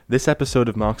This episode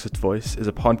of Marxist Voice is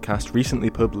a podcast recently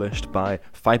published by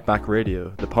Fight Back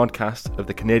Radio, the podcast of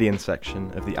the Canadian section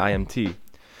of the IMT.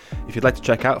 If you'd like to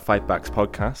check out Fight Back's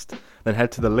podcast, then head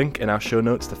to the link in our show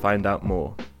notes to find out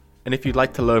more. And if you'd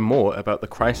like to learn more about the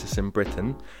crisis in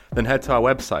Britain, then head to our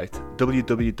website,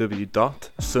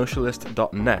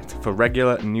 www.socialist.net, for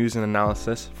regular news and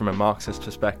analysis from a Marxist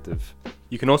perspective.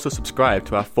 You can also subscribe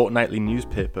to our fortnightly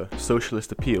newspaper,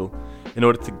 Socialist Appeal, in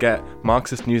order to get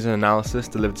Marxist news and analysis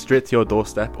delivered straight to your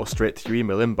doorstep or straight to your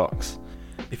email inbox.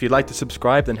 If you'd like to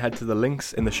subscribe, then head to the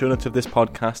links in the show notes of this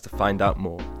podcast to find out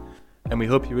more. And we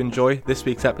hope you enjoy this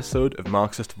week's episode of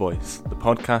Marxist Voice, the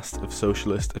podcast of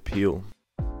Socialist Appeal.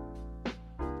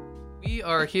 We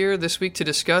are here this week to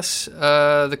discuss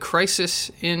the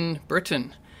crisis in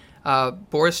Britain.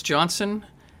 Boris Johnson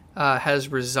has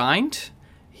resigned.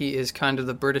 He is kind of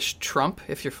the British Trump,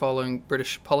 if you're following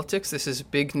British politics. This is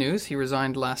big news. He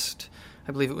resigned last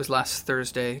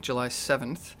Thursday, July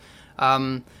 7th,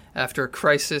 after a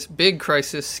crisis, big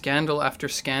crisis, scandal after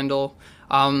scandal.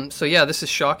 This is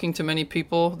shocking to many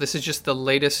people. This is just the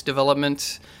latest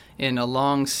development in a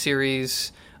long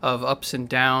series of ups and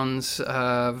downs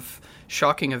of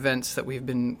shocking events that we've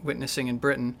been witnessing in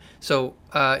Britain. So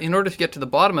in order to get to the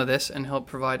bottom of this and help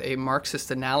provide a Marxist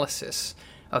analysis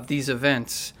of these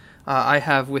events, I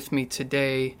have with me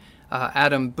today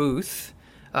Adam Booth,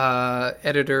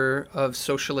 editor of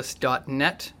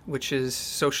Socialist.net, which is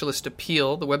Socialist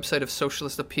Appeal, the website of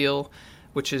Socialist Appeal,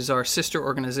 which is our sister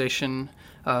organization.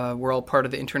 We're all part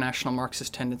of the International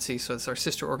Marxist Tendency, so it's our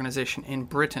sister organization in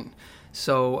Britain.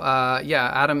 So,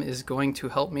 Adam is going to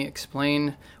help me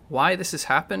explain why this has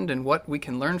happened and what we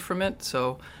can learn from it.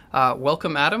 So,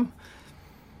 welcome, Adam.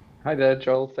 Hi there,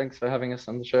 Joel. Thanks for having us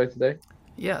on the show today.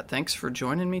 Yeah, thanks for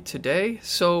joining me today.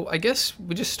 So, I guess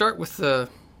we just start with the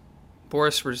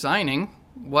Boris resigning.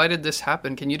 Why did this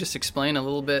happen? Can you just explain a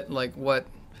little bit, like, what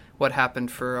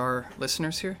happened for our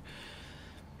listeners here?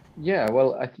 Yeah,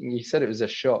 well, I think you said it was a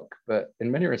shock, but in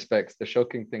many respects, the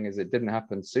shocking thing is it didn't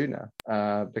happen sooner,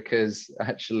 because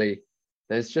actually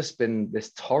there's just been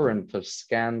this torrent of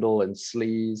scandal and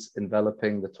sleaze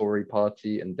enveloping the Tory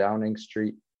party and Downing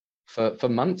Street for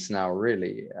months now,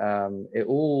 really. It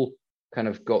all kind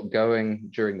of got going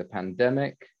during the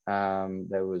pandemic.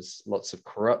 There was lots of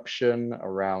corruption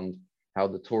around how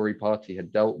the Tory party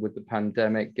had dealt with the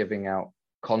pandemic, giving out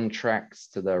contracts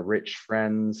to their rich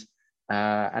friends.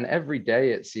 And every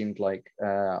day it seemed like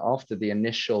after the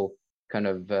initial kind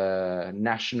of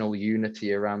national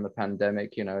unity around the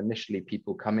pandemic, initially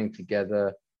people coming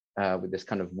together with this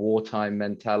kind of wartime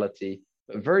mentality,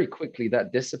 but very quickly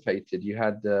that dissipated. You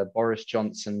had Boris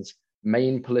Johnson's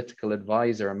main political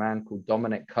advisor, a man called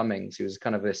Dominic Cummings, who was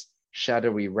kind of this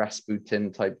shadowy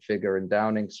Rasputin type figure in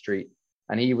Downing Street.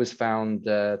 And he was found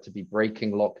to be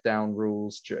breaking lockdown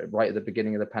rules right at the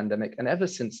beginning of the pandemic. And ever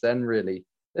since then, really,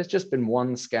 there's just been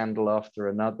one scandal after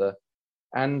another.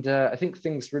 And I think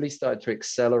things really started to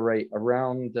accelerate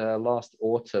around last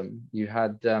autumn. You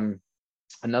had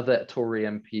another Tory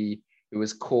MP who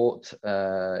was caught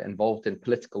involved in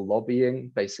political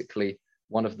lobbying, basically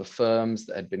one of the firms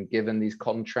that had been given these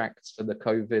contracts for the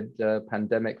COVID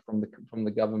pandemic from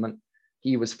the government.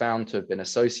 He was found to have been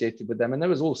associated with them. And there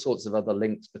was all sorts of other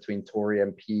links between Tory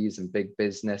MPs and big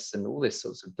business and all this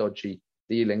sorts of dodgy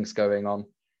dealings going on.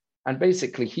 And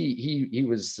basically, he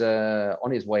was on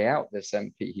his way out, this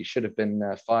MP. He should have been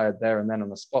fired there and then on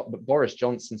the spot. But Boris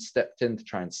Johnson stepped in to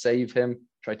try and save him,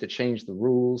 tried to change the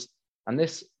rules. And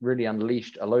this really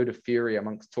unleashed a load of fury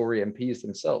amongst Tory MPs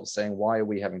themselves, saying, why are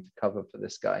we having to cover for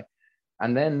this guy?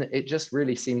 And then it just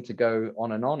really seemed to go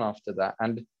on and on after that.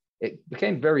 And it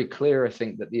became very clear, I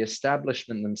think, that the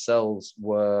establishment themselves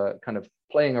were kind of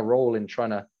playing a role in trying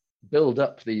to build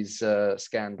up these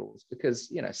scandals,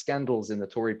 because scandals in the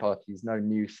Tory party is no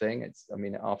new thing.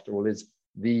 After all, is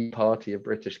the party of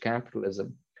British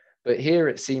capitalism. But here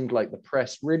it seemed like the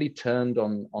press really turned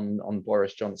on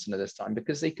Boris Johnson at this time,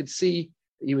 because they could see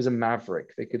that he was a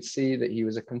maverick. They could see that he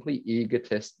was a complete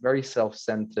egotist, very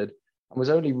self-centered, and was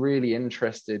only really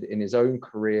interested in his own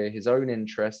career, his own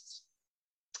interests,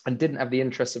 and didn't have the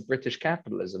interests of British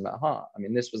capitalism at heart.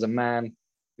 This was a man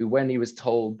who, when he was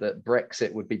told that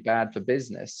Brexit would be bad for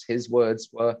business, his words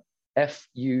were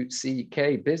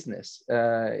F-U-C-K, business,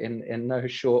 in no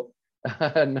short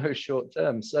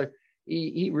term. So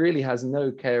he really has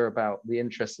no care about the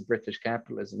interests of British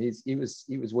capitalism. He was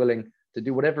willing to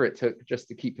do whatever it took just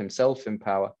to keep himself in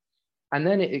power. And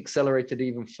then it accelerated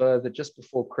even further. Just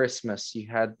before Christmas, you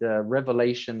had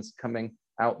revelations coming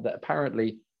out that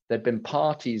apparently there'd been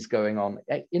parties going on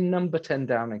in number 10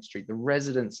 Downing Street,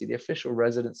 the official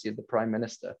residency of the Prime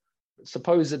Minister.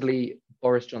 Supposedly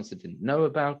Boris Johnson didn't know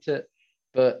about it,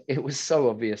 but it was so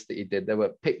obvious that he did. There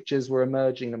were pictures were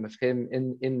emerging of him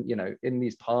in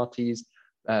these parties.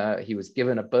 He was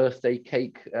given a birthday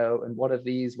cake and one of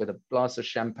these with a glass of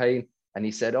champagne, and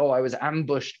he said, "Oh, I was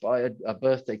ambushed by a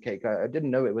birthday cake. I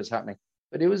didn't know it was happening."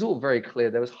 But it was all very clear.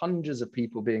 There was hundreds of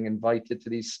people being invited to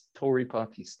these Tory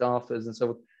party staffers and so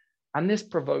on. And this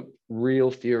provoked real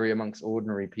fury amongst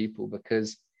ordinary people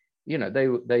because,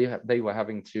 they were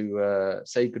having to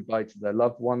say goodbye to their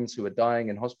loved ones who were dying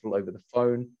in hospital over the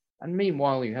phone. And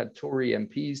meanwhile, you had Tory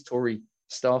MPs, Tory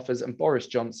staffers, and Boris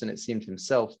Johnson, it seemed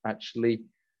himself, actually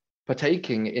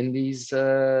partaking in these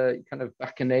kind of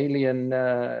bacchanalian,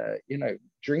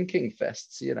 drinking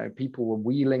fests. People were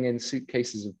wheeling in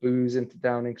suitcases of booze into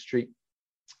Downing Street.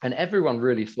 And everyone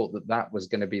really thought that that was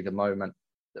going to be the moment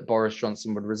that Boris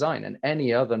Johnson would resign. And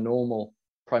any other normal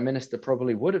prime minister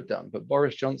probably would have done. But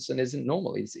Boris Johnson isn't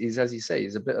normal. He's as you say,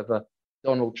 he's a bit of a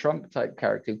Donald Trump type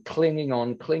character, clinging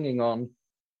on.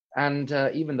 And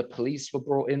even the police were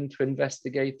brought in to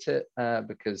investigate it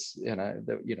because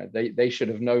they should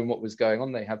have known what was going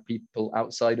on. They have people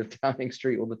outside of Downing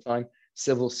Street all the time.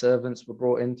 Civil servants were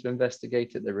brought in to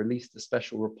investigate it. They released a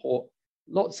special report.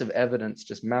 Lots of evidence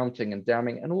just mounting and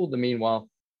damning, and all the meanwhile,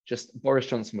 just Boris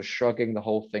Johnson was shrugging the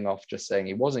whole thing off, just saying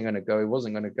he wasn't going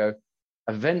to go.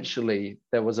 Eventually,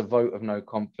 there was a vote of no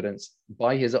confidence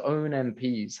by his own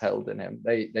MPs held in him.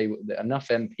 Enough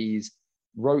MPs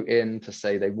wrote in to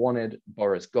say they wanted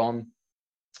Boris gone.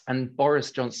 And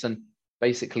Boris Johnson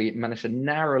basically managed to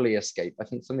narrowly escape. I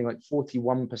think something like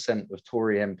 41% of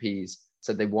Tory MPs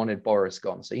said they wanted Boris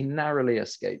gone. So he narrowly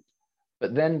escaped.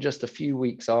 But then just a few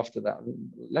weeks after that,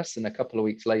 less than a couple of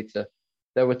weeks later,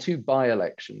 there were two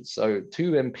by-elections. So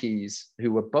two MPs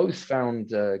who were both found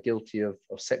guilty of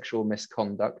sexual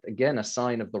misconduct. Again, a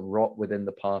sign of the rot within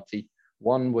the party.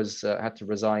 One was had to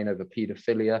resign over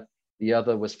paedophilia. The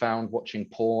other was found watching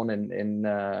porn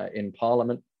in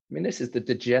Parliament. I mean, this is the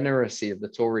degeneracy of the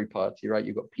Tory party, right?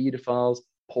 You've got paedophiles,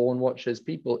 porn watchers,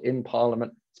 people in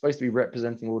Parliament, supposed to be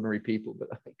representing ordinary people, but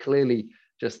clearly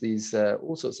just these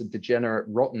all sorts of degenerate,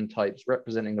 rotten types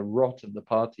representing the rot of the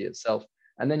party itself.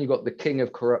 And then you've got the king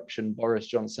of corruption, Boris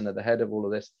Johnson, at the head of all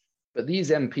of this. But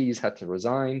these MPs had to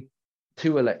resign.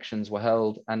 Two elections were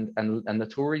held, and the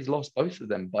Tories lost both of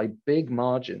them by big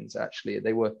margins. Actually,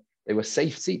 they were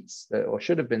safe seats, or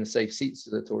should have been safe seats to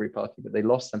the Tory party, but they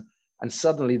lost them. And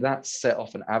suddenly that set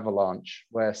off an avalanche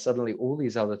where suddenly all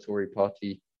these other Tory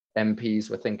party MPs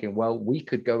were thinking, well, we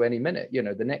could go any minute.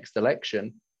 The next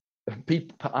election,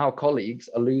 our colleagues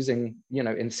are losing,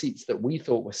 in seats that we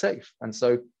thought were safe. And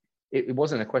so it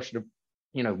wasn't a question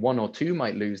of, one or two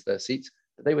might lose their seats,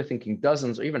 but they were thinking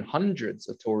dozens or even hundreds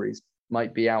of Tories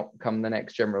might be out come the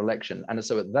next general election. And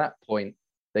so at that point,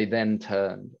 they then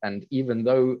turned. And even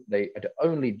though they had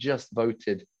only just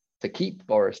voted to keep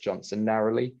Boris Johnson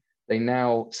narrowly, they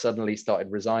now suddenly started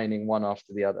resigning one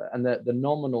after the other. And the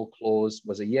nominal clause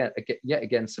was yet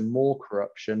again some more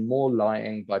corruption, more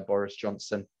lying by Boris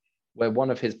Johnson, where one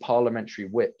of his parliamentary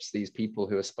whips, these people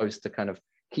who are supposed to kind of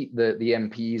keep the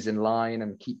MPs in line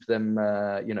and keep them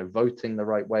voting the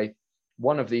right way,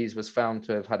 one of these was found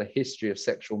to have had a history of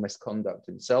sexual misconduct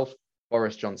himself.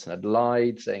 Boris Johnson had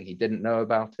lied, saying he didn't know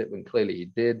about it when clearly he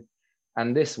did.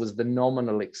 And this was the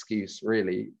nominal excuse,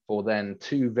 really, for then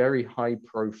two very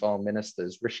high-profile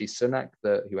ministers, Rishi Sunak,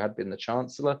 who had been the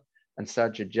Chancellor, and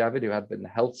Sajid Javid, who had been the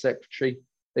Health Secretary.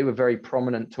 They were very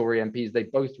prominent Tory MPs. They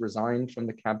both resigned from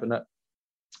the cabinet.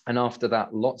 And after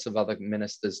that, lots of other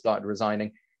ministers started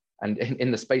resigning. And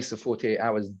in the space of 48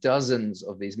 hours, dozens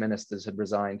of these ministers had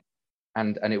resigned.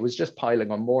 And it was just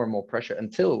piling on more and more pressure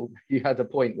until you had a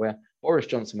point where Boris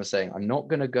Johnson was saying, I'm not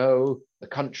going to go, the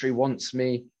country wants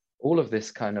me, all of this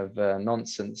kind of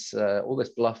nonsense, all this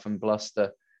bluff and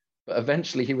bluster. But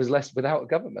eventually he was left without a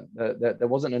government. There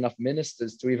wasn't enough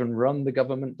ministers to even run the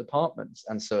government departments.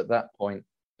 And so at that point,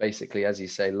 basically, as you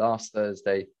say, last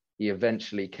Thursday, he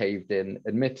eventually caved in,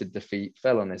 admitted defeat,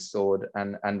 fell on his sword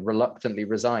and reluctantly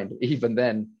resigned. Even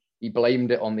then, he blamed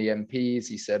it on the MPs.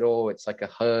 He said, oh, it's like a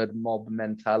herd mob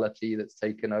mentality that's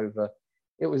taken over.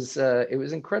 It was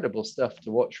incredible stuff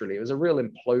to watch, really. It was a real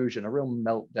implosion, a real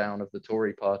meltdown of the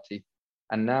Tory party.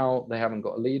 And now they haven't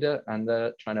got a leader and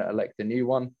they're trying to elect a new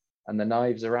one. And the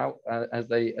knives are out as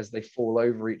they fall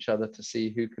over each other to see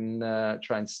who can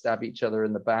try and stab each other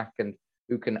in the back and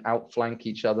who can outflank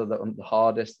each other the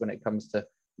hardest when it comes to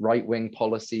right-wing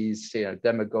policies,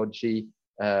 demagogy,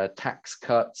 tax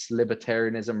cuts,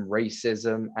 libertarianism,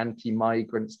 racism,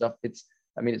 anti-migrant stuff. It's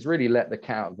really let the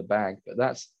cat out of the bag, but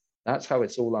that's how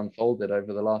it's all unfolded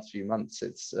over the last few months.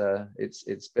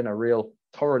 It's been a real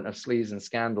torrent of sleaze and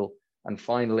scandal. and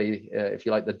finally, if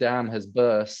you like, the dam has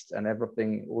burst, and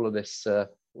everything, all this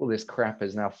crap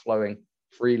is now flowing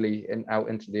freely out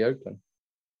into the open.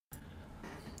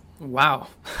 Wow.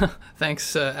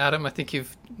 Thanks, Adam. I think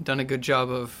you've done a good job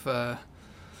of,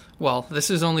 well, this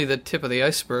is only the tip of the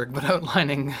iceberg, but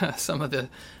outlining some of the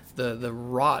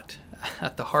rot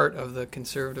at the heart of the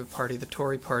Conservative Party, the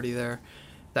Tory Party there,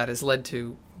 that has led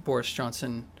to Boris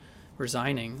Johnson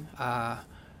resigning. But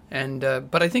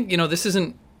I think, this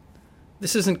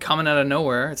isn't coming out of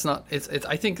nowhere. It's not. It's.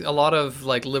 I think a lot of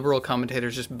like liberal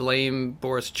commentators just blame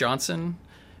Boris Johnson,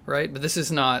 right? But this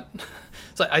is not.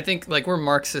 So I think like we're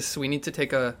Marxists. We need to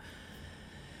take a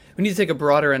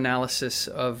broader analysis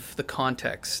of the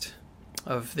context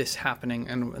of this happening,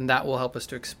 and that will help us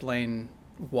to explain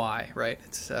why, right?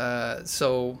 It's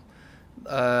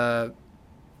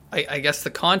I guess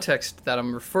the context that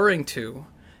I'm referring to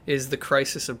is the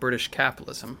crisis of British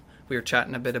capitalism. We were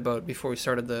chatting a bit about before we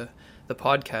started the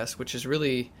podcast, which is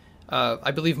really,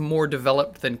 I believe, more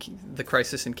developed than the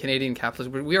crisis in Canadian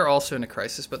capitalism. We are also in a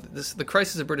crisis, but the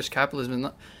crisis of British capitalism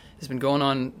has been going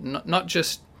on not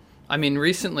just, I mean,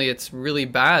 recently it's really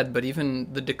bad, but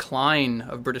even the decline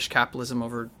of British capitalism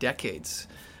over decades.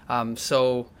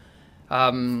 Anyway,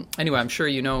 I'm sure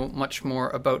you know much more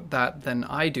about that than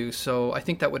I do, so I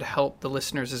think that would help the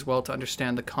listeners as well to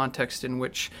understand the context in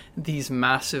which these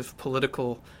massive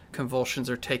political convulsions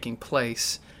are taking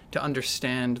place, to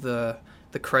understand the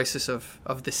crisis of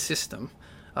the system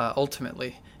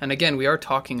ultimately. And again, we are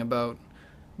talking about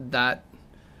that,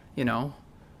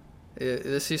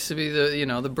 this used to be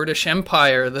the British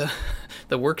Empire,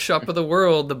 the workshop of the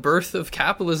world, the birth of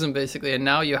capitalism basically, and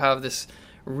now you have this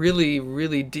really,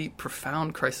 really deep,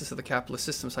 profound crisis of the capitalist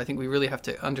system. So I think we really have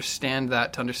to understand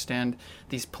that to understand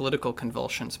these political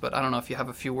convulsions. But I don't know if you have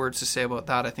a few words to say about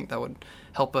that. I think that would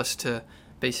help us to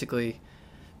basically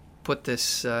put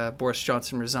this Boris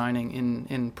Johnson resigning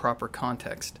in proper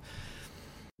context.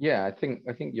 Yeah, I think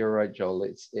you're right, Joel.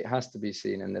 It has to be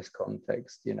seen in this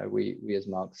context. We as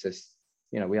Marxists,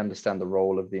 we understand the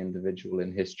role of the individual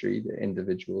in history. The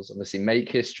individuals obviously make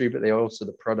history, but they are also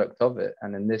the product of it.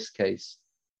 And in this case,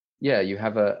 you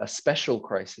have a special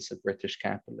crisis of British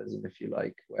capitalism, if you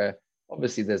like, where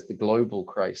obviously there's the global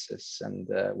crisis, and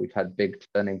we've had big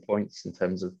turning points in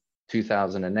terms of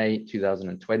 2008,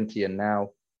 2020, and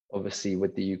now obviously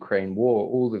with the Ukraine war,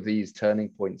 all of these turning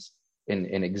points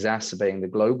in exacerbating the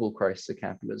global crisis of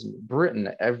capitalism. Britain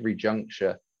at every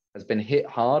juncture has been hit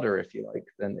harder, if you like,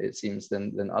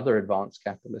 than other advanced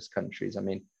capitalist countries. I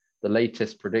mean, the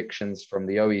latest predictions from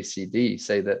the OECD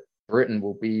say that Britain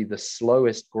will be the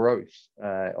slowest growth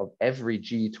of every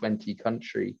G20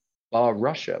 country, bar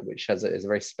Russia, which is a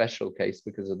very special case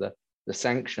because of the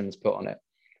sanctions put on it.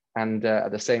 And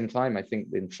at the same time, I think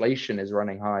the inflation is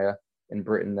running higher in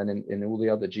Britain than in all the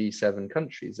other G7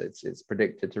 countries. It's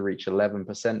predicted to reach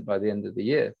 11% by the end of the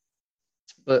year.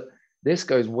 But this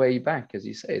goes way back, as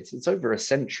you say. It's over a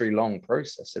century-long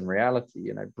process. In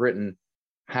reality, Britain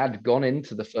had gone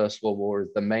into the First World War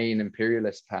as the main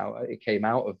imperialist power. It came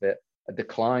out of it a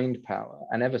declined power,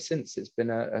 and ever since it's been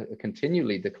a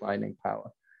continually declining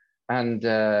power. And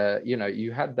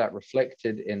you had that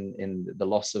reflected in the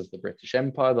loss of the British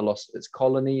Empire, the loss of its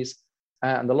colonies,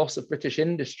 and the loss of British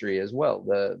industry as well.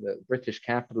 The British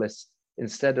capitalists,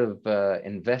 instead of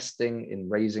investing in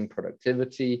raising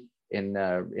productivity, in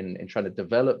trying to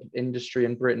develop industry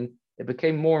in Britain, it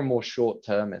became more and more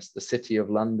short-termist. The City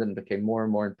of London became more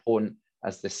and more important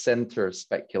as the center of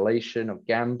speculation, of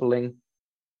gambling.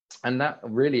 And that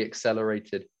really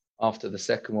accelerated after the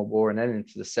Second World War and then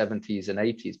into the 70s and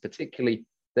 80s, particularly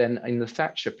then in the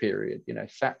Thatcher period.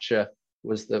 Thatcher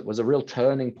was a real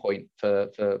turning point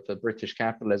for British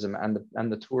capitalism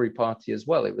and the Tory party as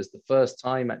well. It was the first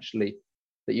time actually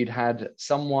that you'd had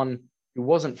someone who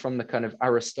wasn't from the kind of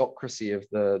aristocracy of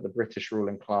the British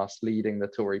ruling class leading the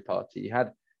Tory party. You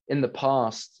had, in the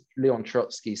past, Leon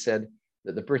Trotsky said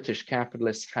that the British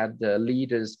capitalists had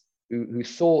leaders who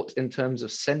thought in terms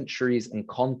of centuries and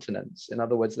continents. In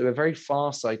other words, they were very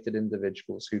far-sighted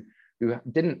individuals who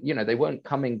didn't, they weren't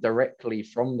coming directly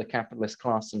from the capitalist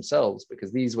class themselves,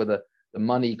 because these were the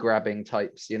money-grabbing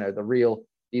types,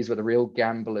 these were the real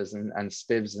gamblers and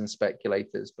spivs and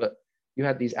speculators. But you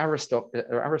had these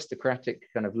aristocratic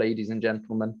kind of ladies and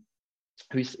gentlemen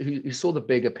who saw the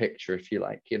bigger picture, if you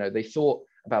like. They thought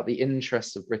about the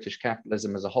interests of British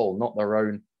capitalism as a whole, not their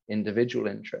own individual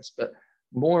interests. But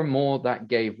more and more that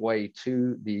gave way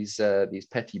to these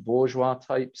petty bourgeois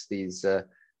types, these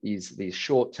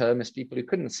short-termist people who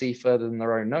couldn't see further than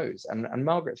their own nose. And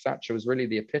Margaret Thatcher was really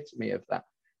the epitome of that,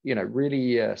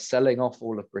 really selling off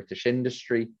all of British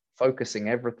industry, focusing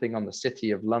everything on the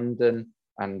City of London,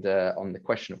 and on the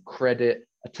question of credit,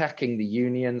 attacking the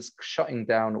unions, shutting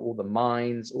down all the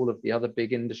mines, all of the other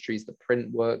big industries, the print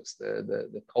works,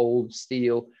 the coal,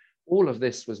 steel, all of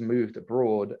this was moved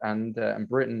abroad, and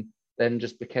Britain then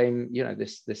just became,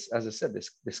 this as I said,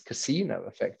 this casino,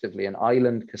 effectively an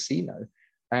island casino,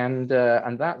 and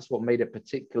that's what made it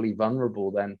particularly vulnerable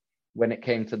then when it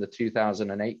came to the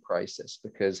 2008 crisis,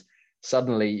 because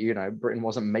suddenly, Britain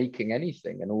wasn't making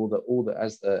anything, and all the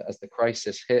as the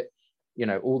crisis hit,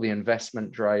 all the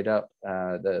investment dried up.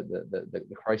 The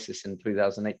crisis in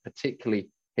 2008 particularly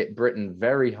hit Britain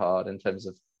very hard in terms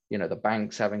of, the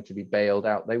banks having to be bailed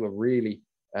out. They were really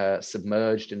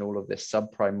submerged in all of this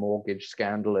subprime mortgage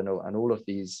scandal and all of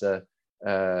these,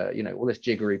 all this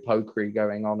jiggery pokery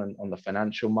going on the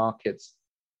financial markets.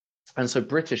 And so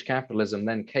British capitalism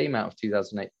then came out of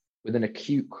 2008 with an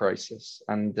acute crisis,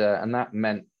 and that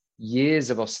meant years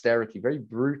of austerity, very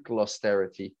brutal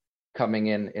austerity, coming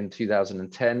in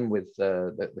 2010 with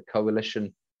the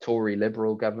coalition Tory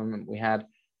Liberal government we had.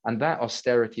 And that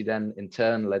austerity then in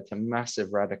turn led to massive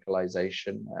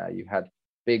radicalization. You had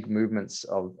big movements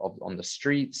on the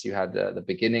streets. You had the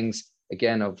beginnings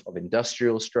again of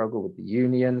industrial struggle with the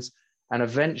unions. And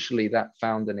eventually that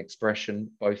found an expression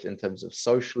both in terms of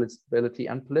social instability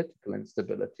and political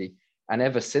instability. And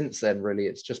ever since then, really,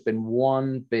 it's just been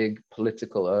one big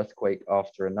political earthquake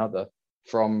after another.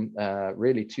 From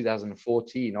really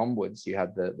 2014 onwards, you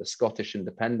had the Scottish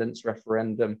independence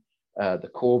referendum, the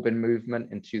Corbyn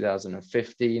movement in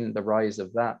 2015, the rise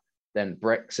of that, then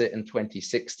Brexit in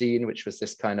 2016, which was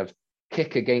this kind of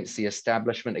kick against the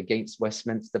establishment, against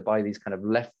Westminster by these kind of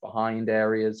left behind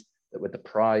areas that were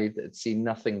deprived, that had seen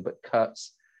nothing but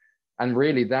cuts. And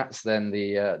really that's then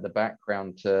the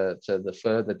background to the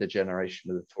further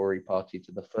degeneration of the Tory party,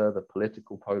 to the further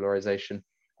political polarization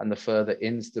and the further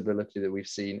instability that we've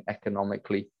seen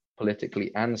economically,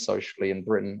 politically, and socially in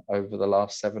Britain over the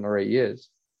last 7 or 8 years.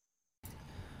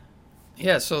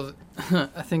 Yeah, so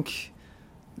I think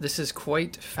this is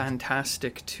quite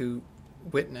fantastic to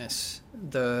witness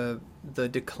the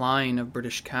decline of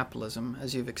British capitalism,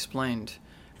 as you've explained,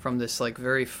 from this like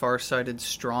very far-sighted,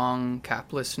 strong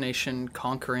capitalist nation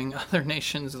conquering other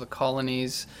nations, the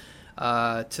colonies,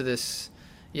 to this,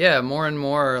 more and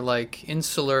more like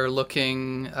insular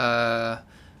looking, and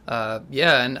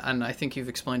I think you've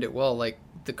explained it well. Like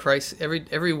the crisis,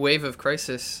 every wave of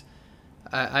crisis,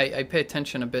 I pay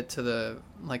attention a bit to the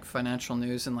like financial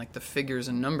news and like the figures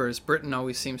and numbers. Britain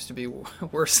always seems to be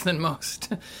worse than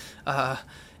most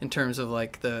in terms of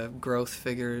like the growth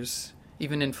figures,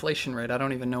 even inflation rate. I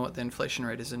don't even know what the inflation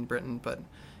rate is in Britain, but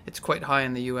it's quite high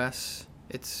in the US.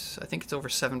 I think it's over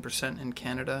 7% in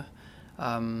Canada.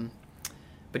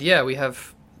 But yeah, we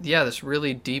have this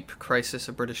really deep crisis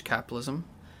of British capitalism,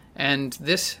 and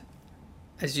this,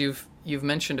 as you've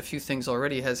mentioned a few things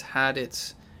already, has had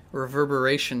its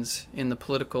reverberations in the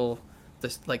political,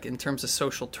 like in terms of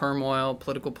social turmoil,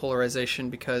 political polarization,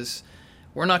 because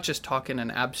we're not just talking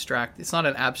it's not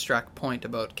an abstract point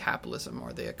about capitalism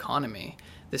or the economy.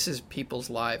 This is people's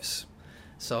lives.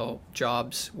 So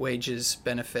jobs, wages,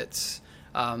 benefits,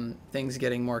 things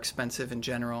getting more expensive in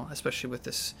general, especially with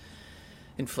this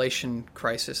inflation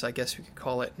crisis, I guess we could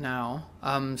call it now.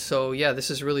 This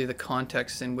is really the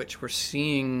context in which we're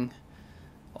seeing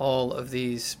all of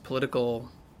these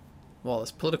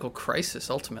this political crisis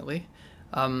ultimately.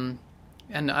 And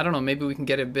I don't know, maybe we can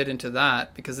get a bit into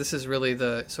that, because this is really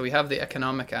so we have the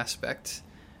economic aspect,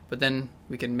 but then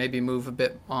we can maybe move a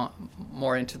bit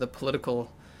more into the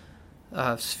political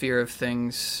sphere of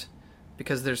things,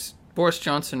 because there's Boris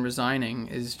Johnson resigning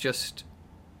is just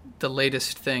the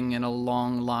latest thing in a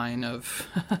long line of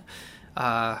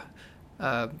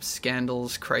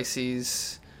scandals,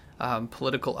 crises,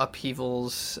 political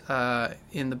upheavals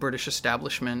in the British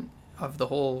establishment of the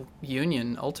whole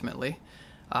union, ultimately.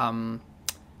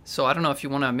 So I don't know if you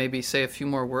want to maybe say a few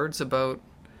more words about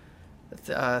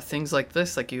things like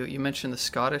this. Like you mentioned the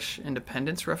Scottish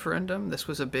independence referendum. This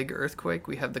was a big earthquake.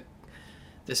 We have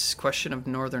this question of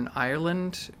Northern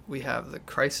Ireland. We have the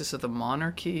crisis of the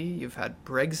monarchy. You've had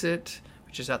Brexit,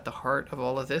 which is at the heart of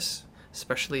all of this,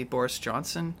 especially Boris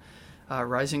Johnson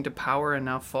rising to power and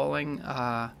now falling.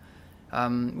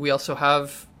 We also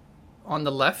have, on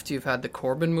the left, you've had the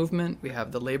Corbyn movement. We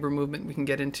have the Labour movement we can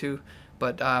get into.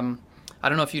 But I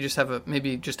don't know if you just have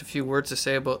maybe just a few words to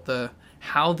say about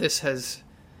how this has,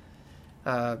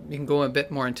 you can go a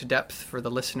bit more into depth for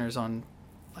the listeners on,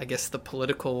 I guess, the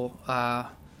political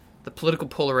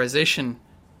polarization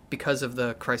because of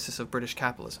the crisis of British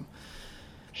capitalism.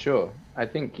 Sure. I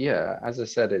think, as I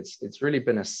said, it's really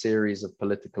been a series of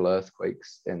political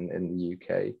earthquakes in the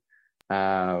UK.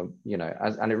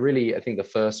 And it really, I think the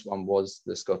first one was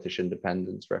the Scottish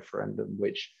independence referendum,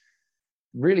 which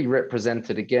really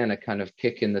represented, again, a kind of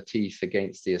kick in the teeth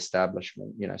against the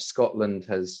establishment. Scotland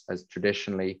has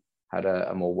traditionally had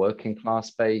a more working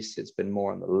class base. It's been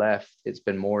more on the left. It's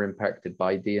been more impacted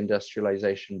by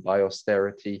deindustrialization, by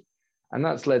austerity. And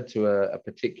that's led to a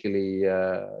particularly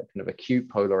kind of acute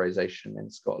polarization in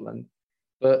Scotland.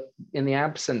 But in the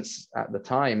absence at the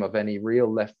time of any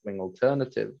real left-wing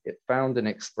alternative, it found an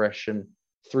expression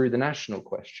through the national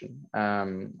question.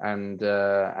 And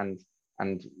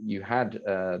you had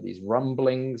these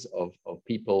rumblings of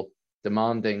people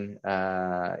demanding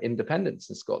independence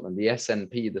in Scotland. The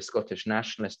SNP, the Scottish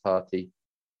Nationalist Party,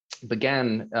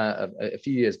 began a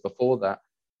few years before that.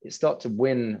 It started to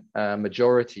win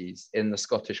majorities in the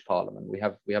Scottish Parliament. We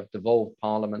have devolved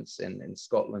parliaments in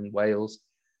Scotland, Wales,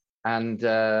 and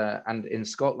in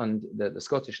Scotland, the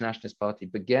Scottish Nationalist Party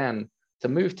began to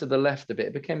move to the left a bit.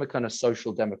 It became a kind of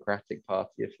social democratic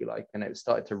party, if you like, and it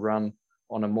started to run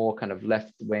on a more kind of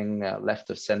left-wing,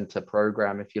 left of center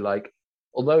program, if you like.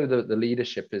 Although the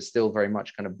leadership is still very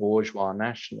much kind of bourgeois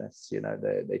nationalists,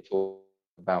 they talk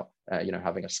about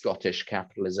having a Scottish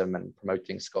capitalism and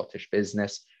promoting Scottish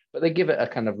business, but they give it a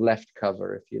kind of left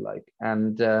cover, if you like.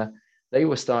 And they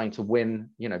were starting to win,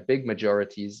 big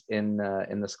majorities in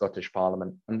the Scottish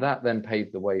Parliament, and that then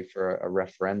paved the way for a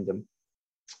referendum.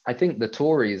 I think the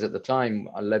Tories at the time,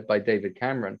 led by David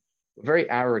Cameron, were very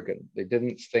arrogant. They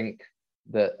didn't think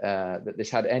that this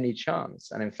had any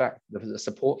chance, and in fact, the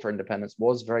support for independence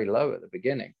was very low at the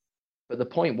beginning. But the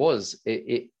point was,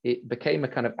 it became a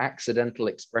kind of accidental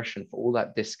expression for all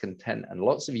that discontent, and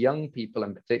lots of young people,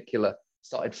 in particular,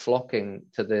 started flocking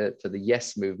to the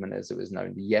Yes movement, as it was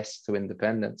known, the Yes to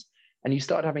independence. And you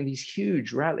started having these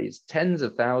huge rallies, tens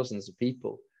of thousands of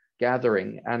people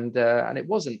gathering, and it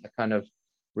wasn't a kind of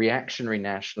reactionary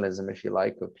nationalism, if you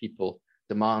like, of people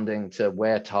demanding to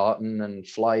wear tartan and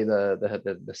fly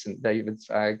the St. David's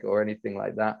flag or anything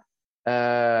like that.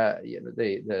 And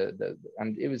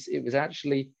it was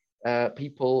actually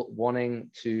people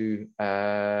wanting to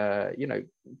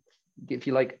if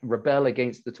you like, rebel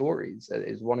against the Tories,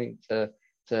 is wanting to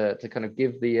kind of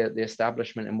give the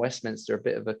establishment in Westminster a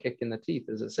bit of a kick in the teeth,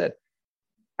 as I said.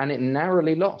 And it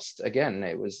narrowly lost. Again,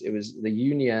 it was the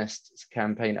Unionists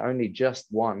campaign only just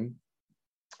won.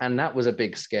 And that was a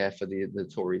big scare for the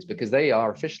Tories, because they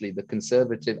are officially the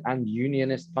Conservative and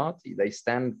Unionist party. They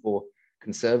stand for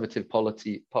conservative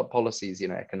policies,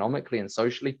 economically and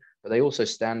socially, but they also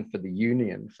stand for the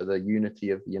union, for the unity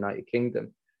of the United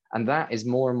Kingdom. And that is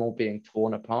more and more being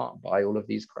torn apart by all of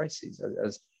these crises.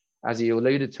 As you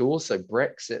alluded to, also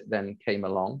Brexit then came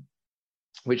along,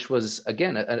 which was,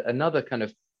 again, another kind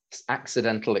of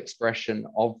accidental expression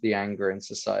of the anger in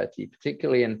society,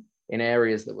 particularly in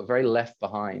areas that were very left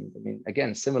behind. I mean,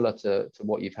 again, similar to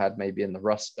what you've had maybe in the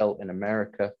Rust Belt in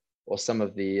America, or some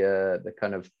of the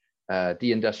kind of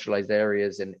deindustrialized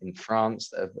areas in France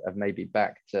that have maybe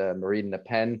backed Marine Le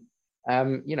Pen.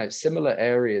 Similar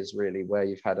areas really where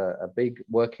you've had a big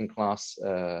working class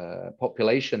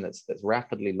population that's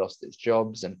rapidly lost its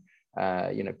jobs and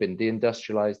been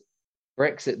deindustrialized.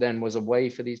 Brexit then was a way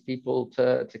for these people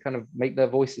to kind of make their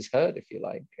voices heard, if you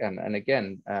like. And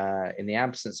again, in the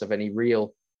absence of any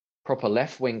real proper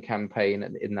left-wing campaign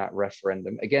in that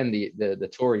referendum, again,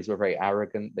 the Tories were very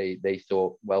arrogant. They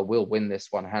thought, well, we'll win this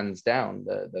one hands down.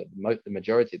 The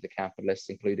majority of the capitalists,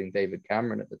 including David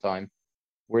Cameron at the time,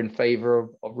 were in favor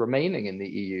of remaining in the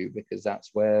EU, because that's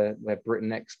where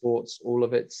Britain exports all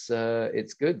of its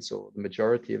goods, or the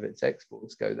majority of its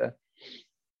exports go there.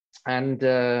 And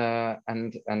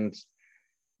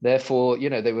therefore,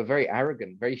 they were very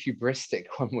arrogant, very hubristic,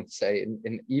 one would say.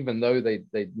 And even though they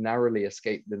narrowly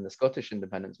escaped in the Scottish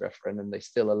independence referendum, they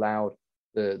still allowed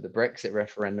the Brexit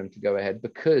referendum to go ahead,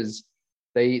 because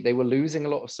they were losing a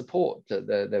lot of support.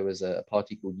 There was a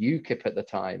party called UKIP at the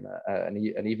time,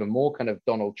 an even more kind of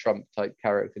Donald Trump type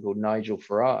character called Nigel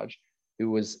Farage, who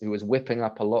was whipping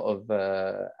up a lot of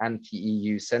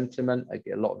anti-EU sentiment,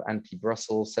 a lot of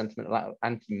anti-Brussels sentiment, a lot of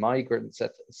anti-migrant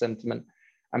sentiment,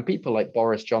 and people like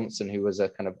Boris Johnson, who was a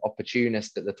kind of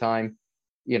opportunist at the time,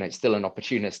 still an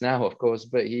opportunist now, of course,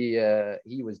 but he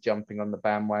was jumping on the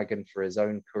bandwagon for his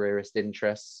own careerist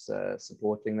interests,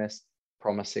 supporting this,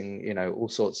 promising all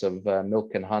sorts of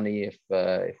milk and honey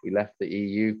if we left the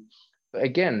EU. But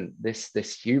again, this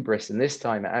hubris, and this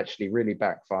time it actually really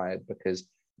backfired, because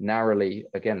narrowly,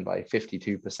 again, by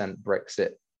 52%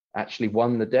 Brexit actually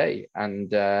won the day, and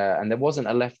there wasn't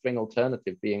a left-wing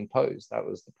alternative being posed. That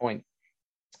was the point.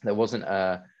 There wasn't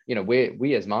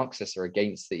we as Marxists are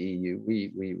against the EU.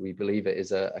 We believe it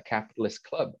is a capitalist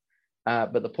club,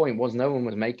 But the point was, no one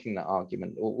was making that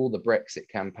argument. All the Brexit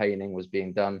campaigning was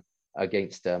being done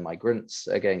against migrants,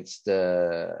 against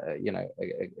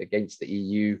against the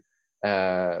EU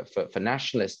for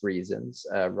nationalist reasons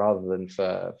rather than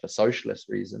for socialist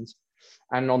reasons.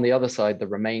 And on the other side, the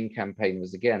Remain campaign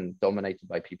was again dominated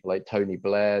by people like Tony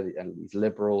Blair and these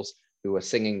liberals who were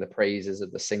singing the praises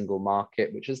of the single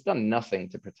market, which has done nothing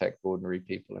to protect ordinary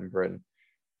people in Britain.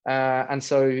 And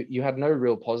so you had no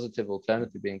real positive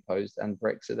alternative being posed, and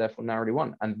Brexit therefore narrowly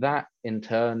won. And that in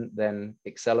turn then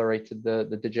accelerated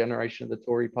the degeneration of the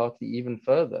Tory party even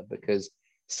further, because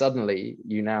suddenly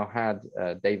you now had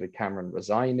David Cameron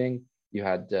resigning, you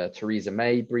had Theresa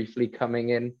May briefly coming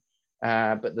in,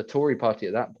 but the Tory party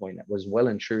at that point was well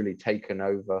and truly taken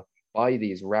over by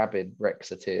these rabid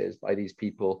Brexiteers, by these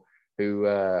people who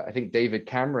I think David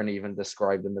Cameron even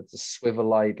described them as the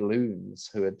swivel-eyed loons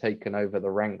who had taken over the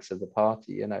ranks of the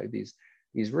party. You know, these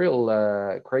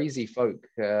real crazy folk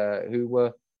who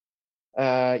were,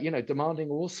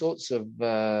 demanding all sorts of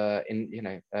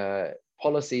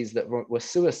policies that were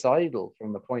suicidal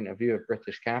from the point of view of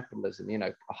British capitalism. You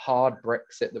know, a hard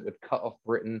Brexit that would cut off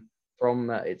Britain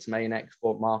from its main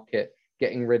export market,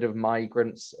 getting rid of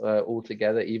migrants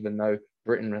altogether, even though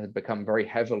Britain had become very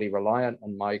heavily reliant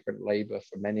on migrant labor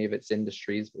for many of its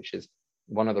industries, which is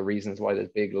one of the reasons why there's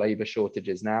big labor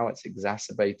shortages now. It's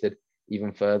exacerbated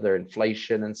even further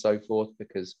inflation and so forth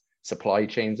because supply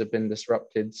chains have been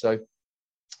disrupted. So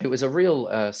it was a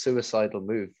real suicidal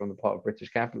move from the part of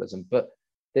British capitalism. But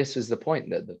this was the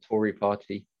point, that the Tory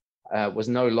party was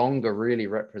no longer really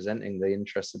representing the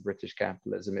interests of British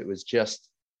capitalism. It was just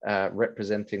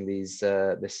representing these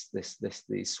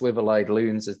swivel-eyed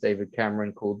loons, as David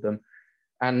Cameron called them,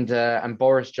 and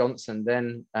Boris Johnson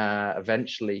then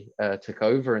eventually took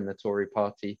over in the Tory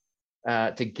party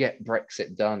to get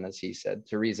Brexit done, as he said.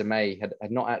 Theresa May had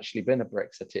not actually been a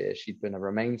Brexiteer; she'd been a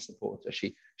Remain supporter.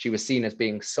 She was seen as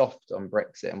being soft on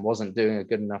Brexit and wasn't doing a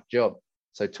good enough job.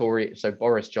 So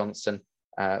Boris Johnson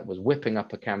was whipping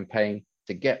up a campaign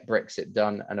to get Brexit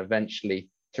done, and eventually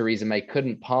Theresa May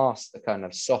couldn't pass the kind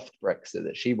of soft Brexit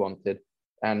that she wanted.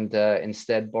 And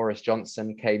instead, Boris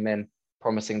Johnson came in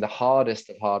promising the hardest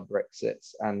of hard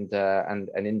Brexits and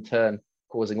in turn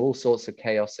causing all sorts of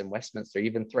chaos in Westminster,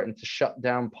 even threatened to shut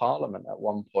down Parliament at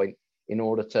one point in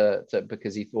order to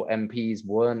because he thought MPs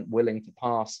weren't willing to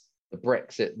pass the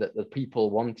Brexit that the people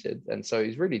wanted. And so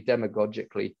he's really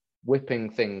demagogically whipping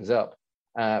things up.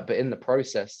 But in the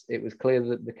process, it was clear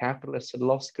that the capitalists had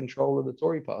lost control of the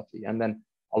Tory party. And then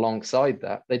alongside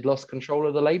that, they'd lost control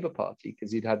of the Labour Party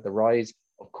because you'd had the rise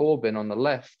of Corbyn on the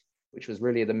left, which was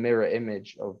really the mirror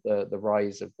image of the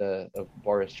rise of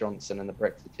Boris Johnson and the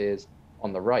Brexiteers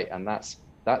on the right. And that's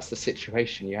the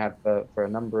situation you had for a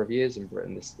number of years in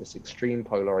Britain, this extreme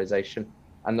polarization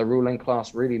and the ruling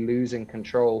class really losing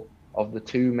control of the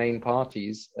two main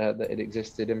parties that had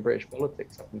existed in British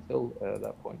politics up until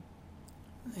that point.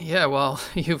 Yeah, well,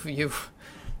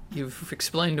 You've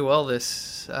explained well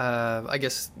this. I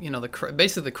guess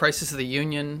basically the crisis of the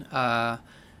union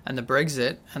and the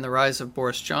Brexit and the rise of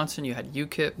Boris Johnson. You had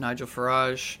UKIP, Nigel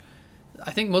Farage.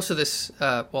 I think most of this,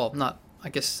 I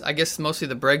guess mostly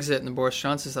the Brexit and the Boris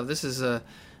Johnson stuff. This is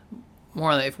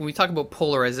more if we talk about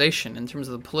polarization in terms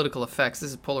of the political effects.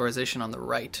 This is polarization on the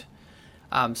right.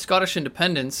 Scottish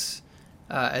independence,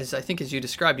 as you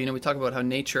described. We talk about how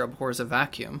nature abhors a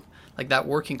vacuum. Like that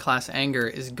working class anger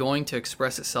is going to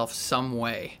express itself some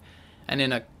way. And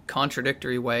in a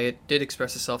contradictory way, it did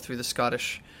express itself through the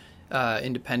Scottish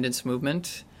independence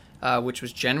movement, which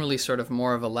was generally sort of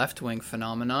more of a left-wing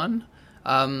phenomenon.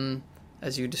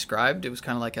 As you described, it was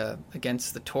kind of like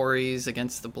against the Tories,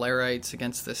 against the Blairites,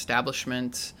 against the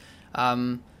establishment,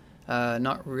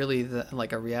 not really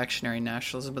like a reactionary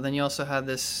nationalism. But then you also had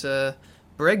this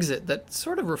Brexit that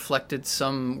sort of reflected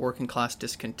some working class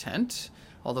discontent,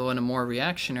 although in a more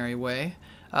reactionary way.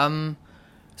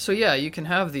 So yeah, you can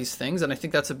have these things, and I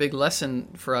think that's a big lesson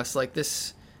for us, like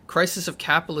this crisis of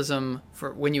capitalism,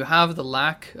 for when you have the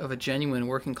lack of a genuine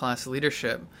working class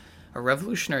leadership, a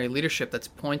revolutionary leadership that's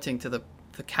pointing to the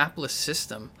capitalist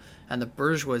system and the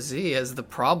bourgeoisie as the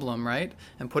problem, right?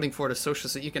 And putting forward a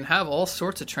socialist, that you can have all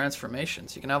sorts of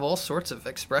transformations. You can have all sorts of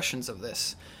expressions of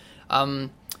this.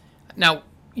 Now,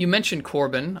 you mentioned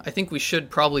Corbyn. I think we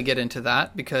should probably get into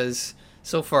that because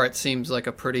so far it seems like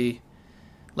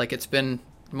it's been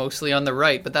mostly on the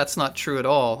right, but that's not true at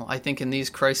all. I think in these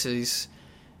crises,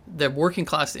 the working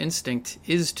class instinct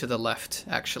is to the left,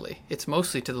 actually. It's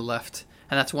mostly to the left.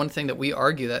 And that's one thing that we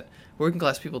argue, that working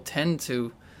class people tend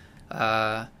to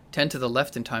the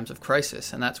left in times of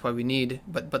crisis. And that's why we need,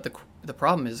 but the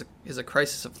problem is a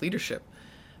crisis of leadership.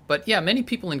 But yeah, many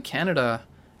people in Canada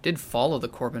did follow the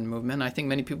Corbyn movement. I think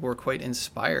many people were quite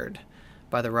inspired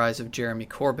by the rise of Jeremy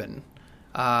Corbyn.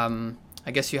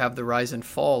 I guess you have the rise and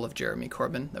fall of Jeremy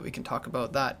Corbyn that we can talk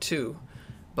about that too.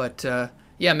 But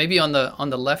yeah, maybe on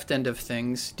the left end of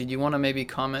things, did you want to maybe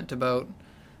comment about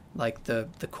like the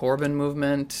Corbyn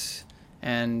movement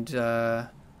and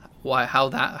why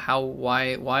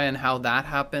and how that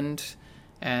happened,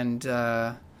 and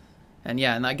yeah,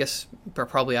 and I guess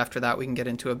probably after that we can get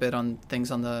into a bit on things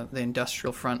on the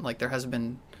industrial front. Like there has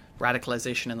been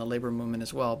radicalization in the labor movement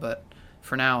as well, but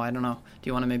for now, I don't know. Do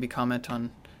you want to maybe comment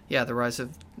on the rise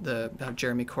of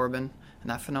Jeremy Corbyn and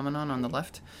that phenomenon on the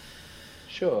left?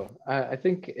 Sure. I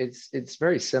think it's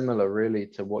very similar, really,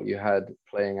 to what you had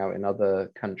playing out in other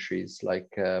countries,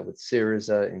 like with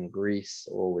Syriza in Greece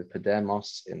or with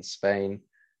Podemos in Spain,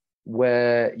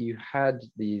 where you had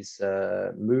these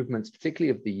movements,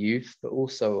 particularly of the youth, but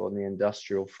also on the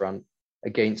industrial front,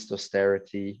 against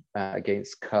austerity,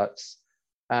 against cuts.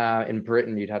 In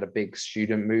Britain, you'd had a big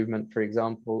student movement, for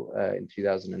example, in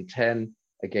 2010,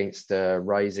 against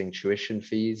rising tuition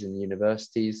fees in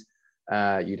universities.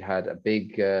 You'd had a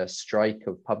big strike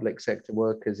of public sector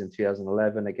workers in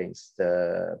 2011 against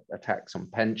attacks on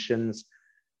pensions.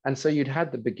 And so you'd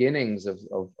had the beginnings of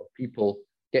people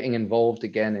getting involved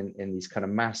again in these kind of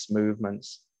mass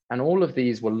movements. And all of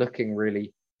these were looking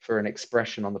really for an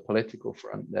expression on the political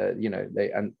front.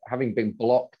 And having been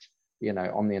blocked,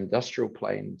 on the industrial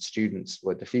plane, students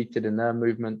were defeated in their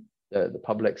movement. The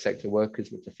public sector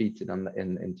workers were defeated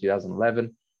in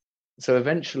 2011. So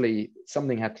eventually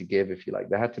something had to give, if you like.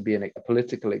 There had to be a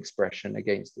political expression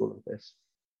against all of this.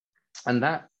 And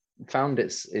that found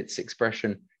its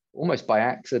expression almost by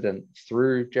accident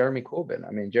through Jeremy Corbyn.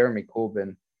 I mean, Jeremy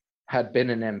Corbyn had been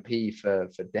an MP for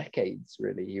decades,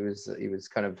 really. He was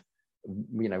kind of,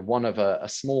 one of a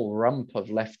small rump of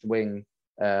left-wing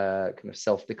kind of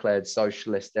self-declared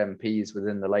socialist MPs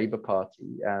within the Labour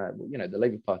Party. The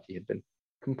Labour Party had been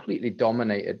completely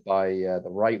dominated by the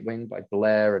right wing, by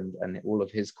Blair and all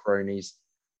of his cronies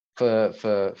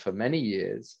for many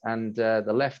years. And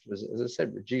the left was, as I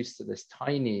said, reduced to this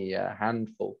tiny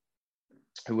handful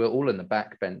who were all in the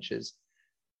backbenches.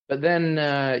 But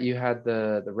then you had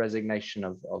the resignation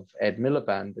of Ed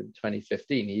Miliband in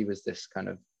 2015. He was this kind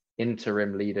of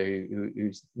interim leader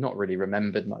who's not really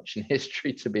remembered much in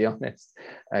history, to be honest.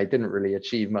 He didn't really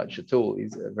achieve much at all.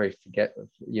 He's a very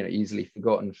easily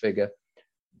forgotten figure.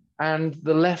 And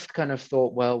the left kind of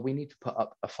thought, well, we need to put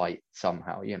up a fight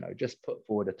somehow, just put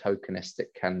forward a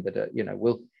tokenistic candidate.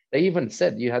 They even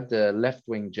said, you had the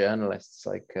left-wing journalists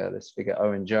like this figure,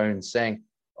 Owen Jones, saying,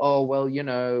 oh, well,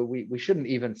 we shouldn't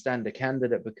even stand a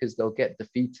candidate because they'll get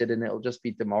defeated and it'll just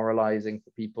be demoralizing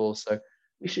for people. So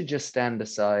we should just stand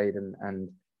aside and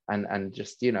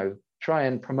just, try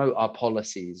and promote our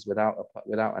policies without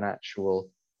an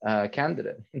actual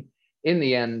candidate. In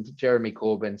the end, Jeremy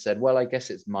Corbyn said, well, I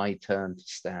guess it's my turn to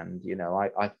stand.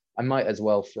 I might as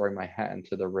well throw my hat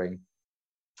into the ring.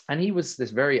 And he was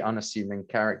this very unassuming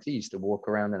character. He used to walk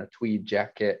around in a tweed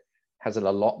jacket, has an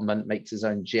allotment, makes his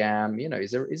own jam.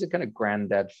 He's a kind of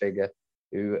granddad figure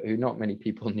who not many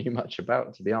people knew much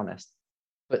about, to be honest.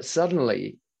 But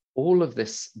suddenly, all of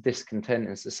this discontent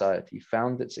in society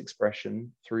found its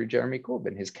expression through Jeremy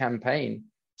Corbyn. His campaign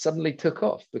suddenly took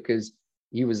off because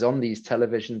he was on these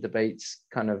television debates,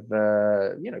 kind of,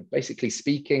 basically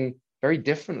speaking very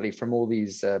differently from all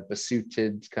these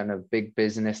besooted kind of big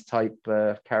business type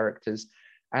characters.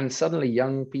 And suddenly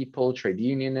young people, trade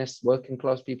unionists, working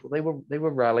class people, they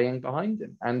were rallying behind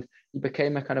him. And he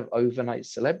became a kind of overnight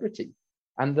celebrity.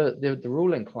 And the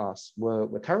ruling class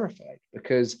were terrified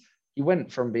because he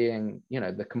went from being,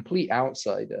 the complete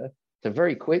outsider to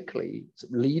very quickly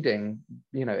leading,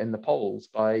 in the polls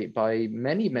by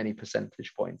many, many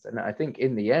percentage points. And I think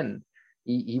in the end,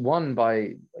 he won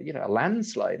by, a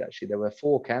landslide, actually. There were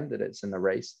 4 candidates in the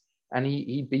race, and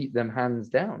he beat them hands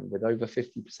down with over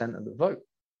 50% of the vote.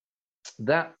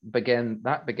 That began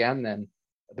then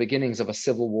the beginnings of a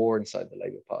civil war inside the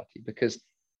Labour Party, because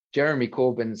Jeremy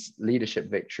Corbyn's leadership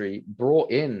victory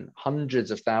brought in hundreds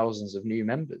of thousands of new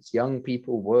members, young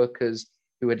people, workers,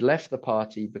 who had left the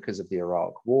party because of the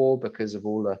Iraq War, because of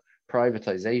all the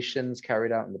privatizations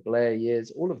carried out in the Blair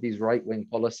years. All of these right-wing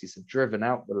policies had driven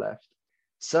out the left.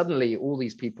 Suddenly, all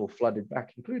these people flooded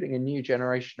back, including a new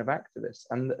generation of activists,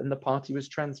 and the party was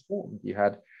transformed. You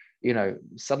had,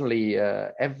 suddenly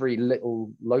every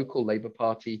little local Labour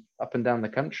Party up and down the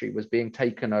country was being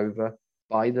taken over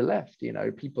by the left.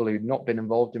 People who'd not been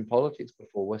involved in politics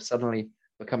before were suddenly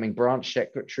becoming branch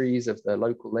secretaries of the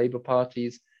local Labour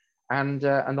parties. and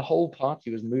the whole party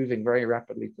was moving very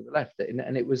rapidly to the left.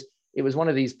 And it was one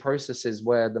of these processes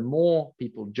where the more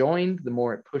people joined, the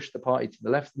more it pushed the party to the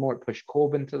left, the more it pushed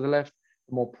Corbyn to the left,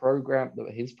 the more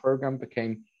his program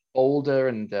became bolder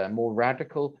and more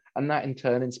radical, and that in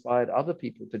turn inspired other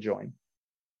people to join.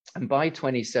 And by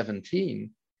 2017,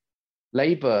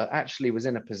 Labour actually was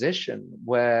in a position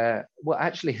where, well,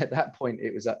 actually at that point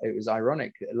it was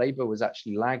ironic. Labour was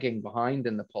actually lagging behind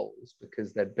in the polls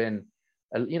because there'd been,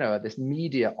 this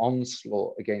media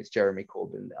onslaught against Jeremy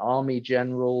Corbyn. The army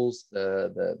generals,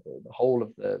 the whole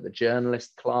of the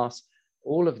journalist class,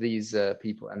 all of these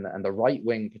people, and the right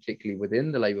wing, particularly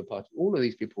within the Labour Party, all of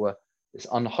these people were this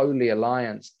unholy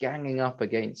alliance ganging up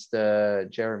against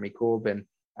Jeremy Corbyn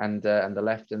and the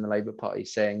left in the Labour Party,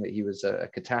 saying that he was a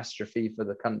catastrophe for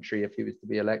the country if he was to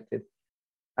be elected.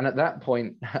 And at that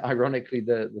point, ironically,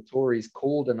 the Tories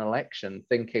called an election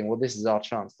thinking, well, this is our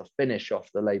chance to finish off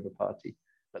the Labour Party.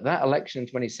 But that election in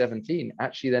 2017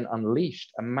 actually then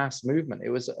unleashed a mass movement. It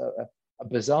was a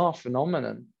bizarre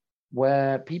phenomenon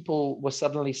where people were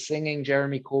suddenly singing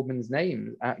Jeremy Corbyn's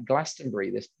name at Glastonbury,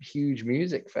 this huge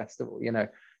music festival.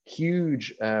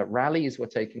 Huge rallies were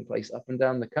taking place up and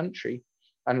down the country.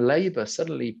 And Labour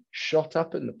suddenly shot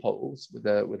up in the polls with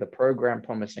a program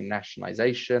promising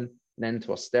nationalisation, an end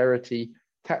to austerity,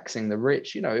 taxing the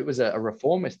rich. It was a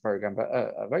reformist program, but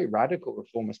a very radical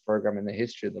reformist program in the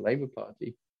history of the Labour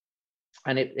Party.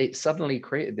 And it suddenly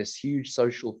created this huge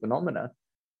social phenomena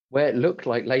where it looked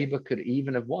like Labour could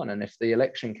even have won. And if the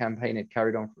election campaign had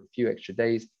carried on for a few extra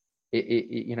days,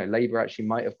 Labour actually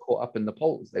might have caught up in the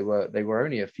polls. They were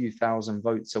only a few thousand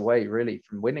votes away, really,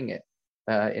 from winning it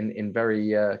in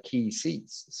very key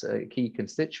seats, so key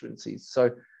constituencies.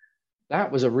 So that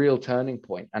was a real turning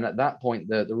point. And at that point,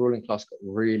 the ruling class got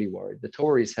really worried. The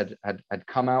Tories had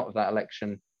come out of that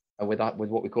election with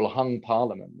what we call a hung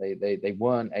parliament. They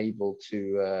weren't able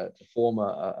to form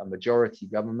a majority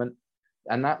government.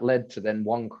 And that led to then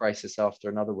one crisis after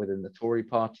another within the Tory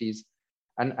parties.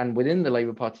 And within the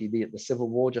Labour Party, the civil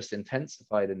war just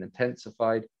intensified and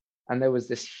intensified. And there was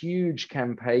this huge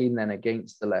campaign then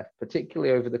against the left,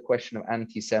 particularly over the question of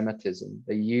anti-Semitism.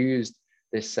 They used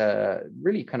this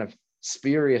really kind of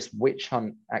spurious witch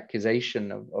hunt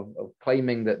accusation of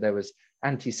claiming that there was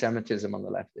anti-Semitism on the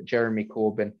left, that Jeremy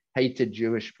Corbyn hated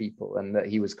Jewish people and that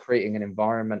he was creating an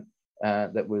environment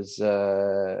that was,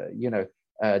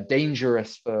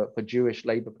 dangerous for Jewish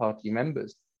Labour Party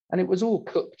members. And it was all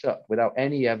cooked up without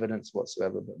any evidence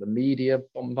whatsoever, but the media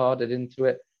bombarded into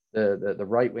it. The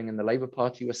right wing and the Labour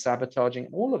Party were sabotaging.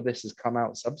 And all of this has come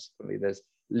out subsequently. There's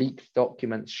leaked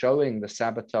documents showing the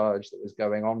sabotage that was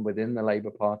going on within the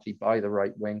Labour Party by the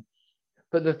right wing.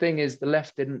 But the thing is, the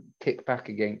left didn't kick back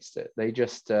against it. They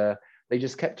just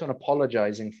kept on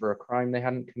apologizing for a crime they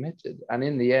hadn't committed. And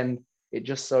in the end, it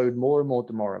just sowed more and more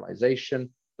demoralization.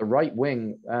 The right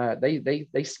wing,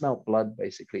 they smelt blood,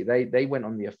 basically. They went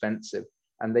on the offensive,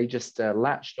 and they just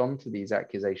latched onto these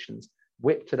accusations,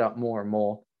 whipped it up more and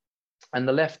more. And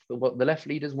the left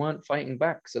leaders weren't fighting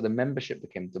back. So the membership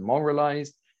became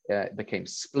demoralized, it became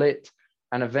split.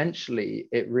 And eventually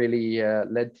it really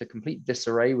led to complete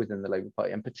disarray within the Labour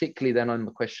Party. And particularly then on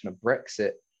the question of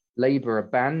Brexit, Labour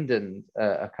abandoned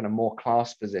a kind of more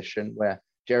class position where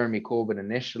Jeremy Corbyn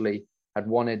initially had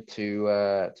wanted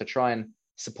to try and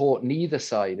support neither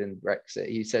side in Brexit.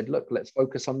 He said, look, let's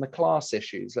focus on the class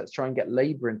issues. Let's try and get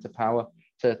Labour into power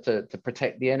to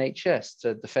protect the NHS,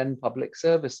 to defend public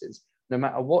services. No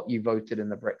matter what you voted in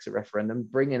the Brexit referendum,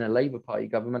 bring in a Labour Party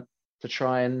government to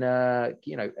try and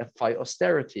fight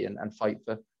austerity and fight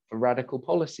for radical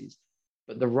policies.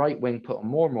 But the right wing put on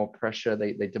more and more pressure.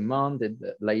 They demanded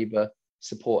that Labour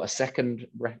support a second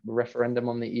referendum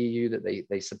on the EU, that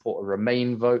they support a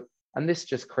Remain vote. And this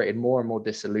just created more and more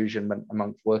disillusionment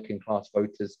amongst working class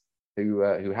voters who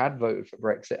had voted for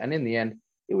Brexit. And in the end,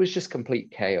 it was just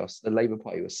complete chaos. The Labour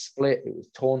Party was split. It was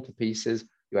torn to pieces.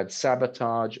 You had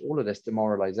sabotage, all of this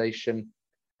demoralization.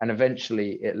 And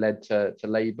eventually it led to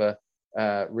Labour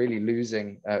really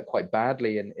losing quite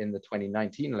badly in the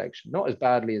 2019 election. Not as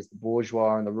badly as the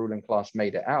bourgeois and the ruling class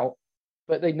made it out,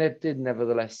 but they did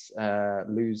nevertheless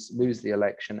lose the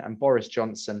election. And Boris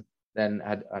Johnson then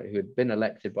who had been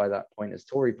elected by that point as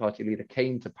Tory party leader,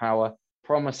 came to power,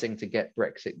 promising to get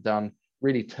Brexit done,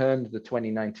 really turned the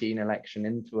 2019 election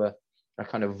into a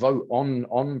kind of vote on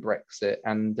Brexit,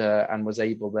 and was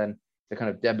able then to kind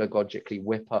of demagogically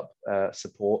whip up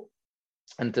support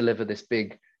and deliver this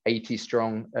big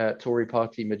 80-strong Tory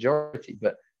party majority.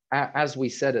 But as we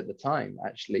said at the time,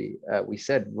 actually, we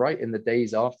said right in the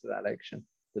days after that election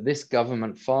that this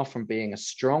government, far from being a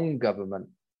strong government,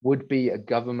 would be a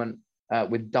government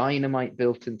with dynamite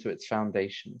built into its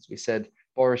foundations. We said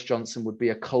Boris Johnson would be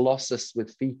a colossus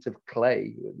with feet of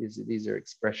clay. These are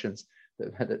expressions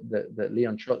that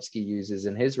Leon Trotsky uses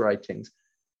in his writings.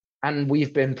 And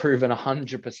we've been proven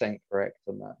 100% correct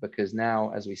on that, because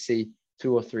now, as we see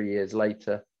 2 or 3 years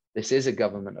later, this is a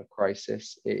government of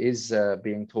crisis. It is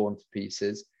being torn to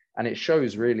pieces. And it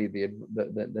shows really the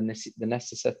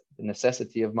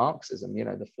necessity of Marxism,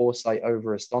 the foresight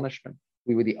over astonishment.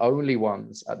 We were the only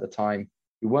ones at the time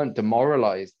who weren't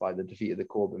demoralized by the defeat of the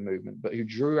Corbyn movement, but who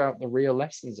drew out the real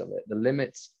lessons of it, the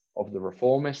limits of the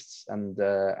reformists and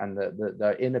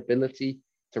their inability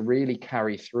to really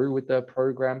carry through with their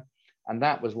program. And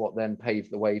that was what then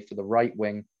paved the way for the right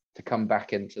wing to come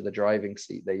back into the driving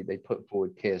seat. They put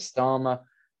forward Keir Starmer,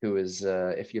 who is,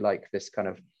 if you like, this kind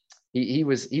of, he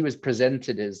was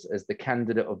presented as the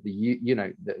candidate of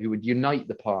who would unite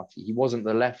the party. He wasn't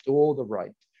the left or the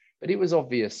right, but it was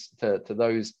obvious to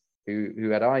those who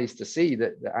had eyes to see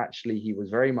that actually he was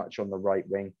very much on the right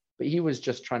wing, but he was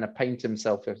just trying to paint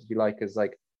himself, if you like, as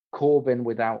like Corbyn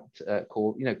without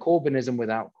Corbynism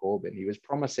without Corbyn. He was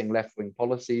promising left-wing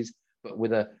policies, but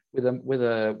with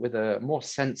a more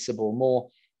sensible,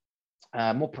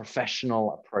 more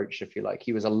professional approach, if you like.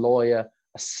 He was a lawyer,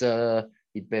 a sir.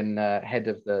 He'd been head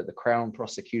of the Crown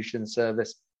Prosecution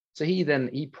Service. So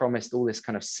he promised all this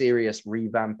kind of serious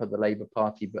revamp of the Labour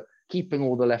Party, but keeping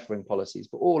all the left-wing policies.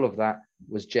 But all of that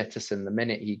was jettisoned the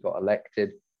minute he got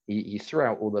elected. He threw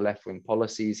out all the left-wing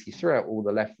policies. He threw out all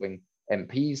the left-wing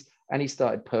MPs, and he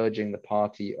started purging the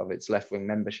party of its left-wing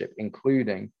membership,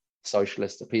 including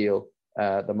socialist appeal,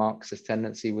 the Marxist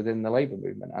tendency within the Labour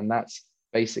movement. And that's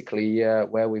basically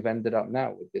where we've ended up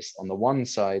now, with this, on the one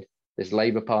side, this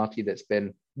Labour Party that's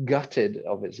been gutted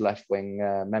of its left-wing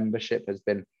membership has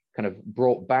been kind of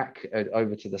brought back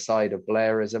over to the side of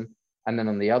Blairism. And then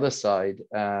on the other side,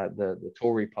 the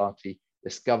Tory party,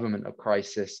 this government of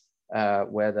crisis,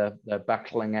 where they're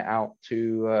battling it out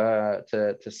to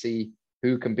see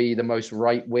who can be the most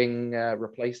right-wing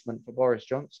replacement for Boris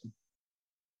Johnson.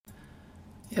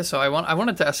 Yeah, so I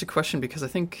wanted to ask a question, because I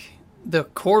think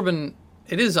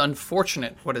it is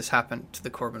unfortunate what has happened to the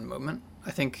Corbyn movement.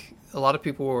 I think a lot of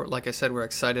people were, like I said, were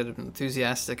excited and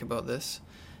enthusiastic about this.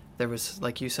 There was,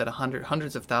 like you said,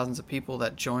 hundreds of thousands of people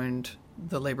that joined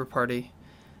the Labour Party.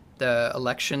 The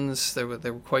elections, there were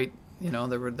quite,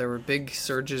 there were big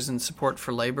surges in support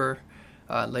for Labour,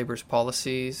 Labour's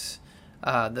policies,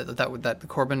 that the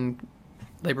Corbyn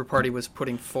Labour Party was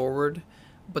putting forward.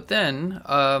 But then,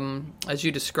 as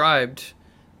you described,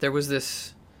 there was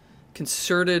this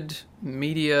concerted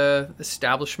media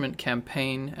establishment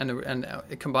campaign, and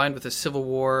it combined with a civil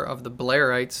war of the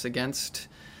Blairites against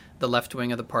the left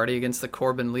wing of the party, against the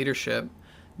Corbyn leadership,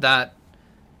 that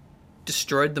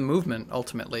destroyed the movement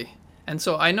ultimately. And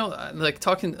so I know, like,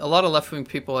 talking, a lot of left wing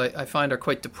people I find are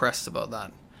quite depressed about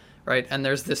that, right? And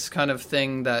there's this kind of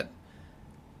thing that,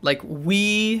 like,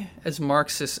 we as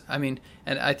Marxists, and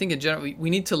I think in general, we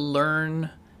need to learn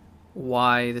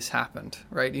why this happened,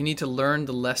 right? You need to learn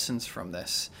the lessons from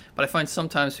this. But I find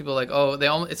sometimes people are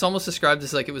like, it's almost described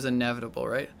as like it was inevitable,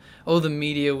 right? Oh, the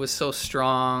media was so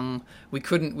strong. We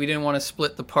didn't want to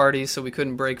split the party, so we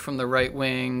couldn't break from the right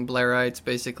wing, Blairites,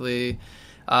 basically,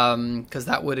 because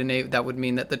that would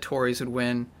mean that the Tories would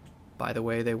win. By the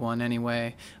way, they won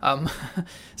anyway.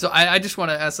 So I just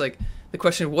want to ask, like, the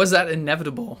question, was that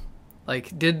inevitable?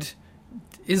 Like, because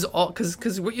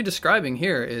what you're describing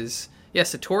here is,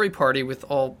 yes, a Tory party with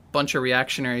all bunch of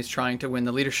reactionaries trying to win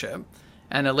the leadership,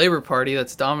 and a Labour Party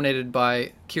that's dominated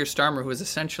by Keir Starmer, who is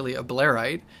essentially a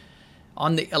Blairite.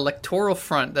 On the electoral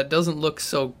front, that doesn't look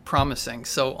so promising.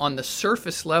 So on the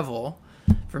surface level,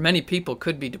 for many people,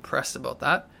 could be depressed about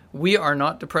that. We are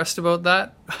not depressed about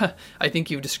that. I think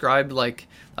you've described, like,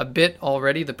 a bit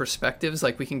already the perspectives.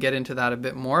 Like, we can get into that a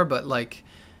bit more, but, like,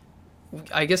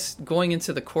 I guess going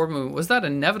into the Corbyn movement, was that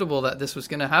inevitable that this was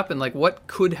going to happen? Like, what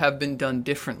could have been done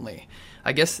differently?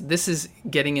 I guess this is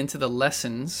getting into the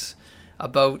lessons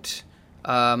about,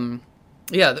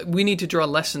 we need to draw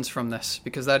lessons from this,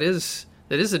 because that is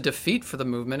a defeat for the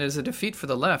movement. It is a defeat for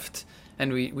the left,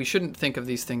 and we shouldn't think of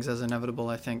these things as inevitable,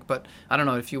 I think. But I don't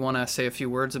know if you want to say a few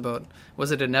words about,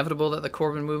 was it inevitable that the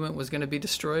Corbyn movement was going to be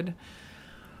destroyed?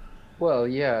 Well,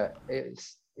 yeah,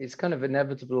 it's kind of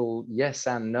inevitable, yes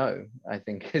and no, I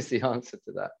think, is the answer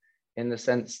to that, in the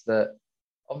sense that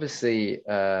obviously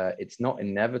it's not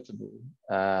inevitable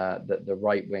that the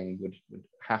right wing would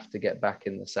have to get back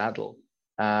in the saddle.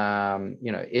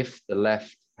 If the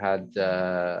left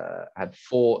had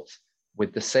fought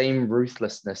with the same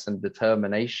ruthlessness and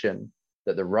determination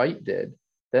that the right did,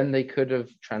 then they could have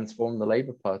transformed the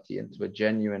Labour Party into a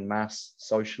genuine mass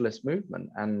socialist movement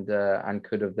and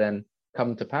could have then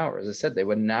come to power. As I said, they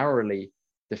were narrowly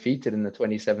defeated in the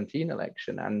 2017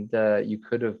 election, and you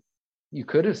could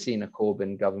have seen a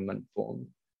Corbyn government formed.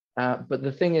 But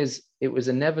the thing is, it was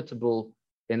inevitable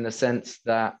in the sense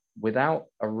that without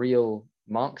a real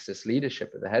Marxist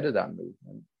leadership at the head of that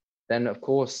movement, then of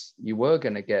course you were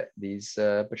going to get these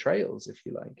betrayals, if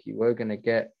you like. You were going to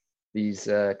get these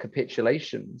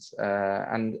capitulations,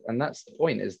 and that's the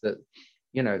point. Is that,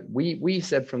 you know, we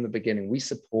said from the beginning, we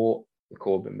support the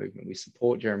Corbyn movement, we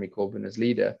support Jeremy Corbyn as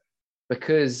leader,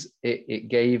 because it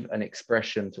gave an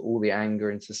expression to all the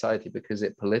anger in society, because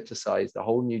it politicized a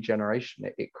whole new generation.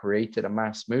 It created a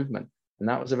mass movement, and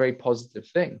that was a very positive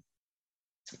thing.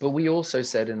 But we also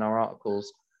said in our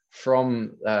articles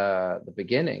from the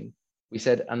beginning, we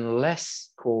said,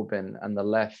 unless Corbyn and the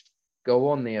left go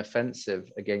on the offensive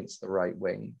against the right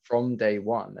wing from day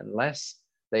one, unless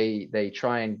they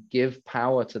try and give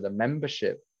power to the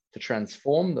membership to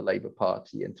transform the Labour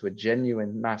Party into a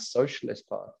genuine mass socialist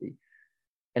party,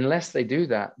 unless they do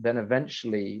that, then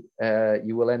eventually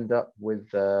you will end up with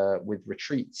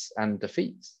retreats and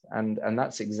defeats, and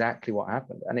that's exactly what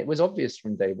happened. And it was obvious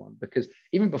from day one, because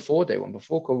even before day one,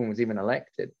 before Corbyn was even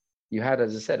elected, you had,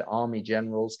 as I said, army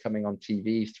generals coming on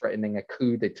TV threatening a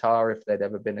coup d'etat if there'd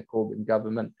ever been a Corbyn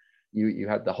government. You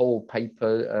had the whole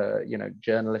paper,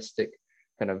 journalistic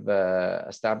kind of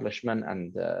establishment,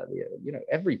 and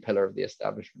every pillar of the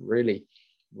establishment really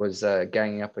was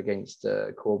ganging up against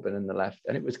Corbyn and the left.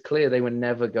 And it was clear they were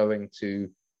never going to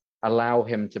allow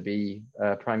him to be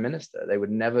prime minister. They were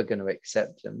never going to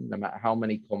accept him, no matter how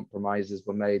many compromises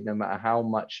were made, no matter how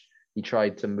much he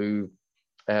tried to move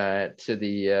to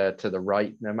the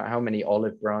right, no matter how many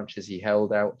olive branches he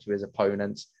held out to his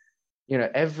opponents. You know,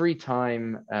 every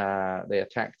time they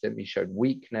attacked him, he showed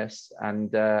weakness, and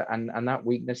that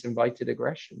weakness invited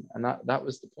aggression. And that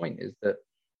was the point, is that,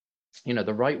 you know,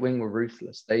 the right wing were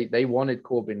ruthless. They wanted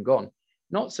Corbyn gone,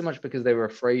 not so much because they were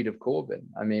afraid of Corbyn.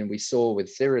 I mean, we saw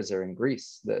with Syriza in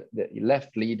Greece that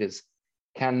left leaders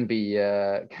can be,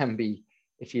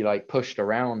 if you like, pushed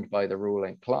around by the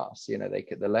ruling class. You know,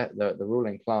 the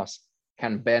ruling class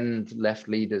can bend left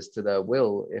leaders to their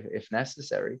will if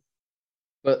necessary.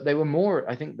 But they were more,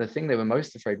 I think the thing they were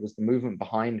most afraid was the movement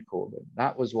behind Corbyn.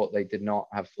 That was what they did not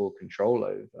have full control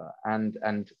over.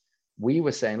 And we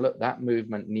were saying, look, that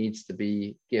movement needs to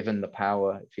be given the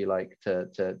power, if you like,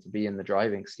 to be in the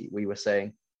driving seat. We were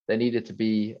saying there needed to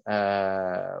be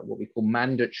what we call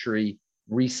mandatory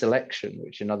reselection,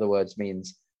 which in other words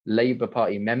means Labour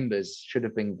Party members should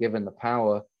have been given the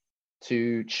power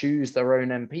to choose their own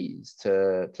MPs,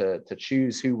 to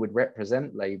choose who would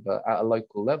represent Labour at a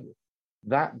local level.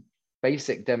 That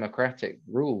basic democratic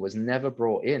rule was never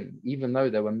brought in, even though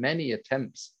there were many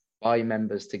attempts by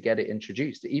members to get it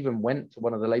introduced. It even went to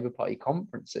one of the Labour Party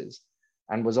conferences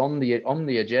and was on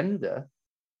the agenda.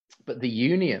 But the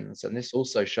unions, and this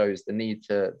also shows the need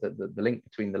to the link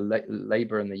between the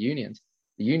Labour and the unions.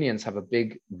 The unions have a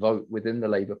big vote within the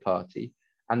Labour Party,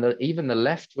 and even the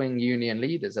left-wing union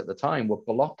leaders at the time were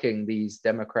blocking these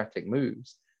democratic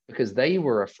moves because they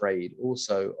were afraid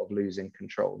also of losing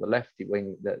control. The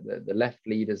left-wing, the left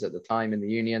leaders at the time in the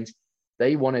unions,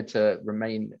 they wanted to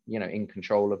remain, in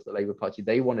control of the Labour Party.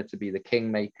 They wanted to be the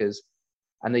kingmakers,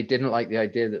 and they didn't like the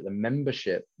idea that the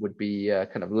membership would be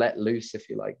kind of let loose, if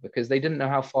you like, because they didn't know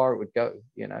how far it would go.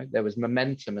 There was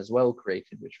momentum as well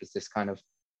created, which was this kind of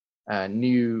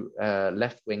new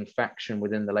left-wing faction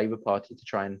within the Labour Party to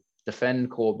try and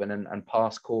defend Corbyn and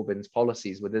pass Corbyn's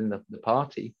policies within the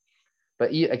party.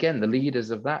 But again, the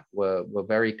leaders of that were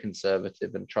very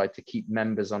conservative and tried to keep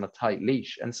members on a tight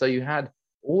leash. And so you had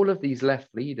all of these left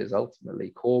leaders,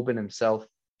 ultimately, Corbyn himself,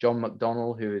 John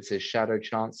McDonnell, who is his shadow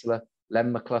chancellor,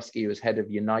 Len McCluskey, who was head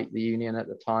of Unite the Union at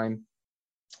the time,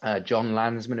 John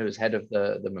Lansman, who was head of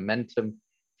the Momentum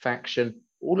faction.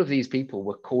 All of these people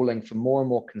were calling for more and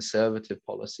more conservative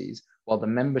policies, while the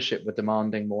membership were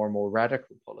demanding more and more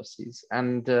radical policies.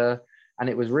 And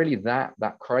it was really that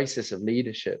crisis of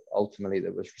leadership ultimately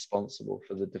that was responsible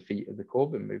for the defeat of the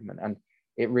Corbyn movement. And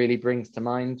it really brings to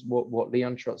mind what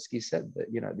Leon Trotsky said, that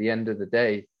at the end of the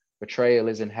day, betrayal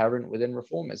is inherent within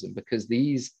reformism, because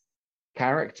these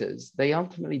characters, they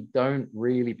ultimately don't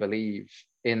really believe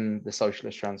in the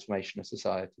socialist transformation of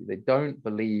society. They don't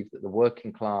believe that the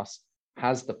working class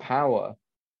has the power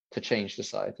to change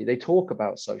society. They talk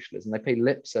about socialism, they pay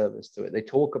lip service to it, they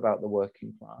talk about the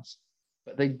working class,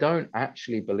 but they don't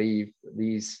actually believe that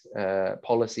these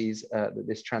policies, that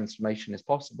this transformation is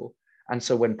possible. And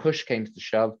so when push came to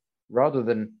shove, rather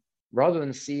than rather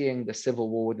than seeing the civil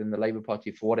war within the Labour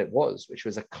Party for what it was, which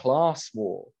was a class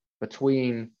war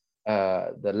between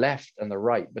the left and the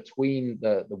right, between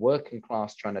the working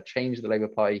class trying to change the Labour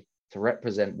Party to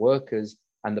represent workers,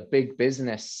 and the big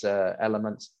business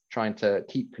elements trying to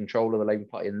keep control of the Labour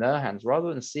Party in their hands.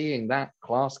 Rather than seeing that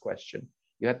class question,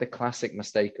 you had the classic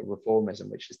mistake of reformism,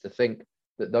 which is to think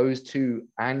that those two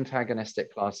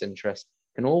antagonistic class interests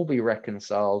can all be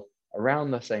reconciled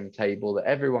around the same table, that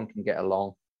everyone can get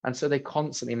along. And so they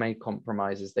constantly made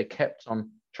compromises. They kept on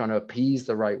trying to appease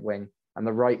the right wing, and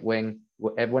the right wing,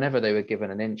 whenever they were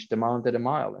given an inch, demanded a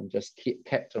mile, and just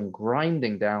kept on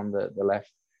grinding down the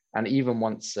left. And even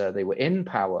once they were in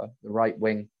power, the right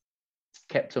wing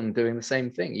kept on doing the same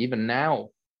thing. Even now,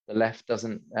 the left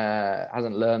hasn't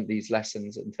learned these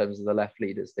lessons in terms of the left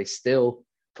leaders. They still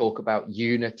talk about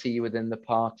unity within the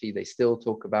party. They still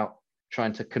talk about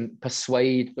trying to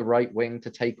persuade the right wing to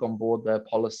take on board their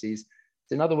policies.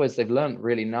 In other words, they've learned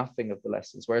really nothing of the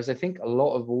lessons. Whereas I think a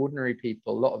lot of ordinary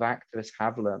people, a lot of activists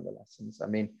have learned the lessons. I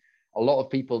mean, a lot of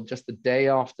people, just the day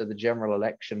after the general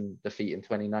election defeat in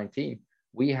 2019,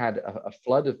 we had a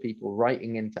flood of people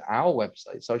writing into our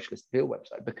website, Socialist Appeal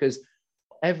website, because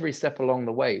every step along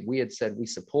the way, we had said we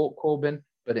support Corbyn,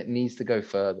 but it needs to go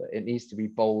further. It needs to be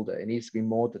bolder. It needs to be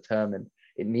more determined.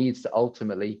 It needs to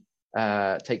ultimately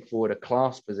take forward a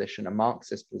class position, a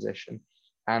Marxist position.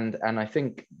 And I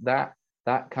think that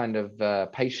kind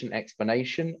of patient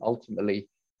explanation ultimately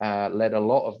led a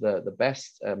lot of the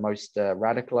best, most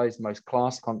radicalized, most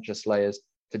class-conscious layers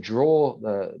to draw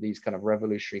these kind of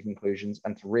revolutionary conclusions,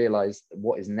 and to realize that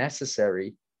what is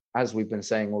necessary, as we've been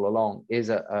saying all along, is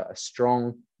a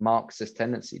strong Marxist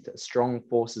tendency, to strong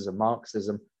forces of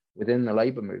Marxism within the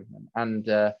labor movement.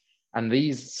 And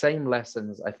these same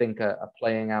lessons, I think, are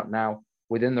playing out now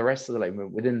within the rest of the labor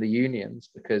movement, within the unions,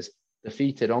 because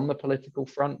defeated on the political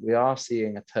front, we are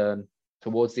seeing a turn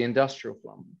towards the industrial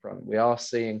front. We are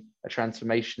seeing a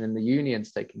transformation in the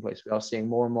unions taking place. We are seeing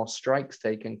more and more strikes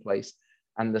taking place.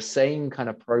 And the same kind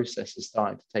of process is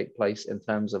starting to take place in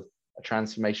terms of a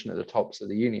transformation at the tops of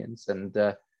the unions. And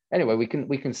anyway, we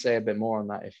can say a bit more on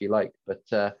that if you like. But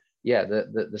yeah,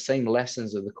 the same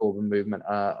lessons of the Corbyn movement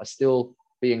are still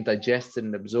being digested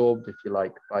and absorbed, if you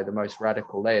like, by the most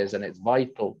radical layers. And it's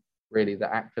vital, really,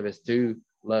 that activists do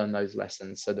learn those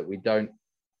lessons so that we don't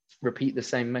repeat the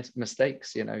same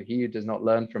mistakes. You know, he who does not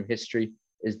learn from history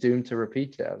is doomed to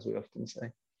repeat it, as we often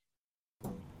say.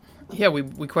 Yeah,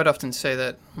 we quite often say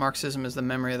that Marxism is the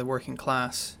memory of the working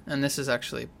class. And this is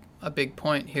actually a big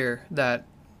point here that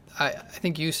I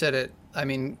think you said it. I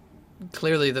mean,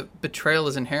 clearly the betrayal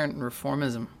is inherent in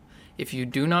reformism. If you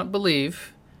do not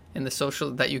believe in the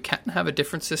social, that you can't have a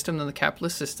different system than the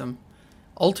capitalist system,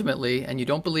 ultimately, and you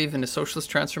don't believe in a socialist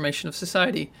transformation of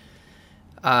society,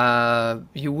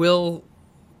 you will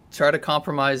try to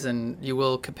compromise and you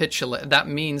will capitulate. That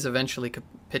means eventually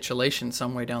capitulation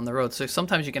some way down the road. So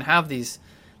sometimes you can have these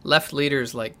left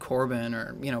leaders like Corbyn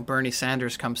or, you know, Bernie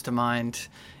Sanders comes to mind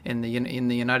in the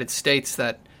United States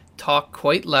that talk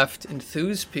quite left,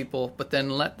 enthuse people, but then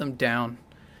let them down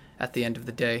at the end of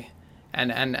the day.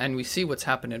 And we see what's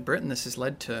happened in Britain. This has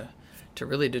led to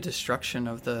really the destruction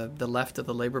of the left of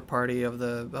the Labour Party, of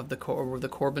the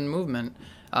Corbyn movement.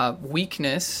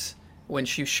 Weakness, when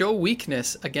you show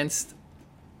weakness against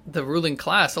the ruling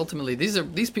class, ultimately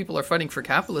these people are fighting for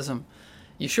capitalism.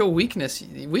 You show weakness.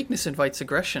 Weakness invites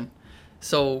aggression.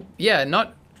 So yeah,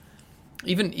 not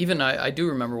even I do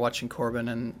remember watching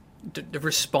Corbyn and to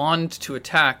respond to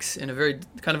attacks in a very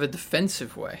kind of a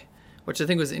defensive way, which I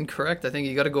think was incorrect. I think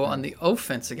you got to go on the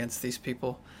offense against these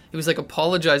people. He was like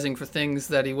apologizing for things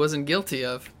that he wasn't guilty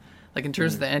of, like in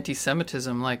terms of the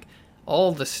anti-Semitism. Like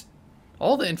all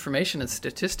the information and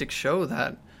statistics show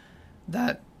that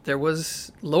there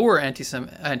was lower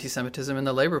anti-Semitism in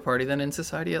the Labour Party than in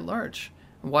society at large.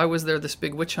 Why was there this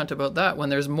big witch hunt about that when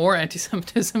there's more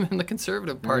anti-Semitism in the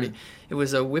Conservative Party? It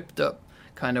was a whipped up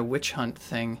kind of witch hunt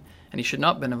thing, and he should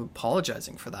not have been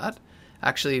apologizing for that.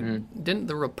 Actually, didn't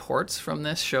the reports from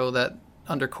this show that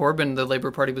under Corbyn, the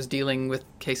Labour Party was dealing with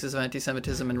cases of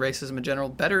anti-Semitism and racism in general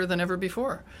better than ever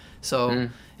before? So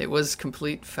it was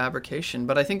complete fabrication.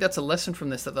 But I think that's a lesson from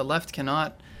this, that the left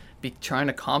cannot be trying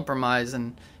to compromise.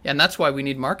 And that's why we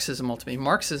need Marxism ultimately.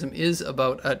 Marxism is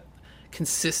about a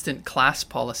consistent class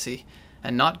policy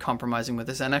and not compromising with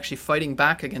this, and actually fighting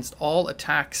back against all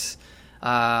attacks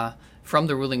from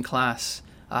the ruling class.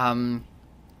 And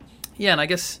I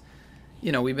guess,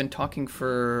 you know, we've been talking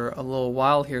for a little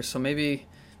while here, so maybe,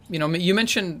 you know, you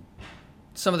mentioned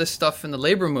some of this stuff in the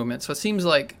labor movement, so it seems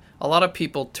like a lot of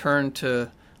people turn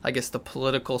to, I guess, the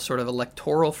political sort of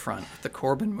electoral front, the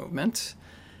Corbyn movement.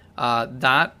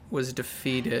 That was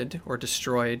defeated or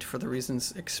destroyed for the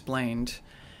reasons explained.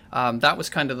 That was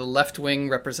kind of the left-wing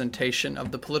representation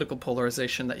of the political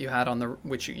polarization that you had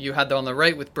which you had on the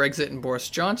right with Brexit and Boris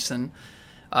Johnson.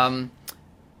 So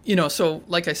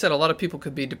like I said, a lot of people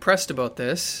could be depressed about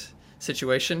this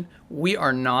situation. We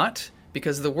are not,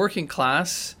 because the working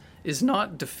class is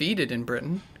not defeated in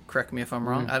Britain. Correct me if I'm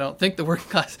wrong. I don't think the working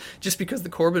class, just because the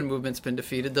Corbyn movement's been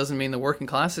defeated, doesn't mean the working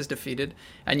class is defeated.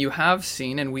 And you have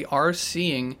seen, and we are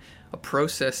seeing, a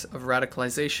process of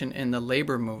radicalization in the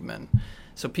labor movement.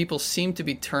 So people seem to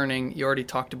be turning, you already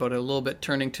talked about it a little bit,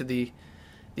 turning to the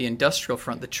industrial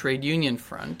front, the trade union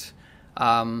front.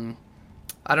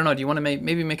 I don't know, do you want to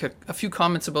maybe make a few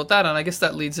comments about that? And I guess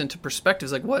that leads into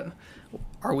perspectives, like what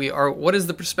is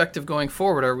the perspective going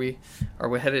forward? Are we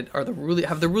headed,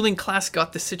 have the ruling class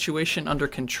got the situation under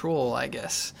control, I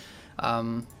guess?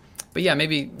 But yeah,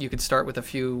 maybe you could start with a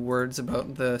few words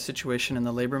about the situation in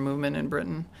the labor movement in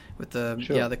Britain with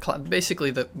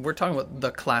basically we're talking about the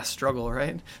class struggle,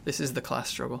 right? This is the class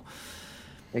struggle.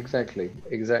 Exactly.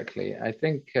 I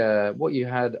think what you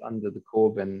had under the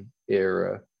Corbyn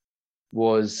era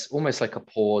was almost like a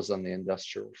pause on the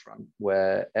industrial front,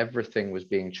 where everything was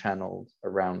being channeled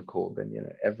around Corbyn.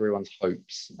 Everyone's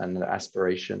hopes and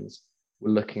aspirations were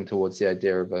looking towards the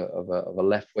idea of a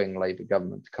left-wing Labour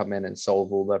government to come in and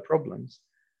solve all their problems.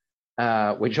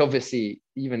 Which obviously,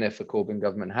 even if a Corbyn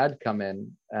government had come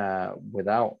in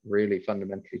without really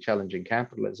fundamentally challenging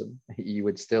capitalism, you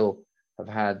would still have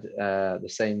had the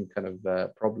same kind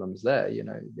of problems there.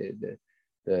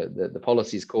 The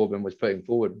policies Corbyn was putting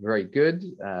forward were very good.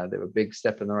 They were a big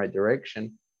step in the right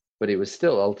direction, but it was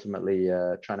still ultimately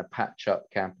trying to patch up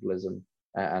capitalism.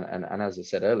 And as I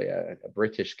said earlier, a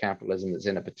British capitalism that's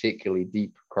in a particularly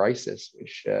deep crisis,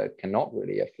 which cannot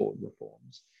really afford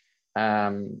reforms.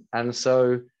 And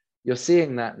so you're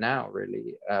seeing that now,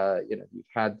 really.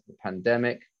 You've had the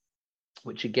pandemic,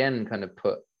 which again kind of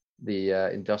put the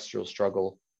industrial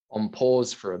struggle on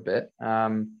pause for a bit.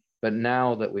 But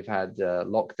now that we've had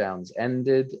lockdowns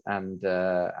ended and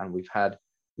we've had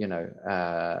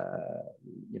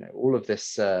all of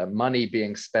this money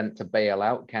being spent to bail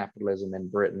out capitalism in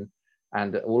Britain,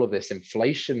 and all of this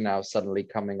inflation now suddenly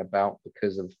coming about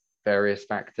because of various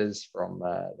factors, from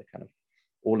the kind of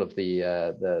all of the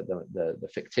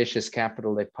fictitious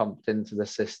capital they pumped into the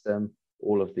system,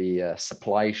 all of the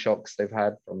supply shocks they've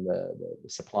had from the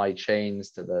supply chains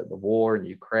to the war in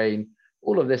Ukraine.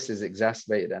 All of this is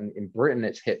exacerbated, and in Britain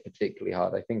it's hit particularly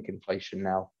hard. I think inflation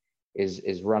now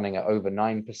is running at over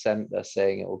 9%. They're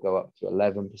saying it will go up to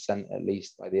 11% at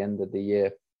least by the end of the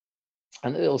year,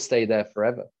 and it'll stay there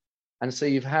forever. And so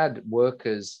you've had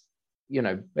workers,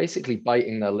 basically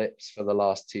biting their lips for the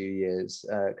last 2 years,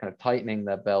 kind of tightening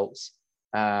their belts,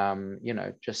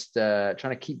 just trying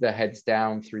to keep their heads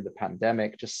down through the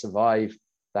pandemic, just survive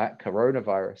that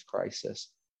coronavirus crisis.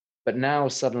 But now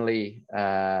suddenly,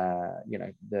 the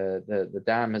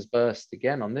dam has burst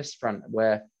again on this front,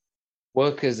 where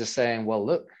workers are saying, well,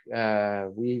 look,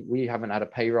 we haven't had a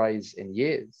pay rise in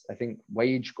years. I think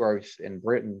wage growth in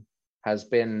Britain has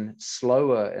been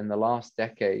slower in the last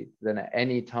decade than at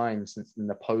any time since the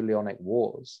Napoleonic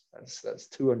Wars. That's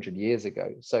 200 years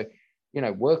ago. So,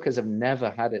 workers have never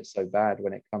had it so bad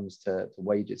when it comes to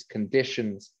wages.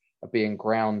 Conditions are being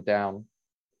ground down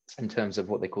in terms of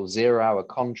what they call 0-hour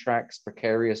contracts,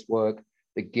 precarious work.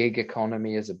 The gig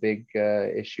economy is a big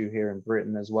issue here in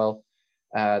Britain as well.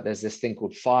 There's this thing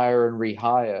called fire and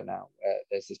rehire now.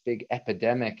 There's this big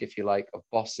epidemic, if you like, of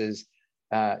bosses,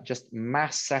 just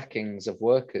mass sackings of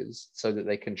workers so that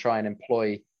they can try and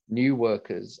employ new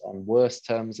workers on worse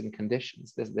terms and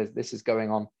conditions. This is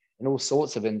going on in all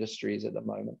sorts of industries at the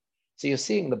moment. So you're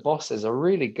seeing the bosses are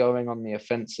really going on the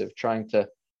offensive, trying to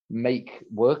make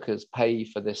workers pay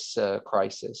for this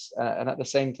crisis. And at the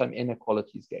same time,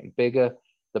 inequality is getting bigger.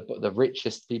 The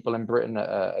richest people in Britain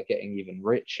are getting even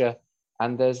richer.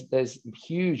 And there's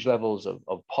huge levels of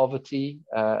poverty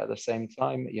at the same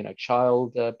time,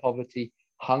 child poverty,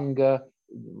 hunger,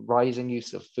 rising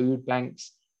use of food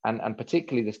banks, and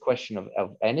particularly this question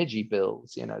of energy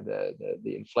bills,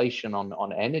 the inflation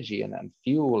on energy and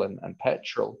fuel and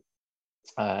petrol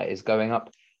is going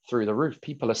up through the roof.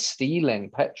 People are stealing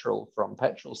petrol from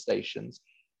petrol stations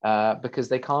because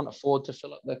they can't afford to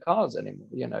fill up their cars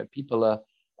anymore. People are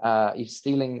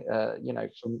stealing,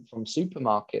 from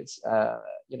supermarkets,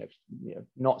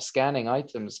 not scanning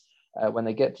items when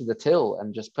they get to the till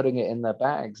and just putting it in their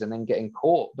bags and then getting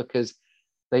caught because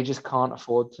they just can't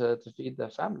afford to feed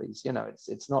their families.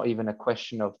 It's not even a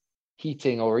question of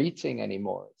heating or eating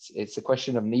anymore. It's a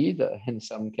question of neither in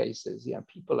some cases.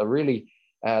 People are really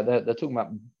They're talking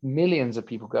about millions of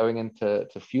people going into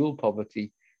fuel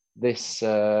poverty this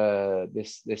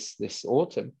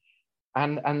autumn.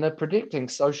 And they're predicting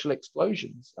social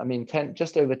explosions. I mean,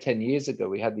 just over 10 years ago,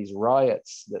 we had these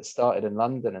riots that started in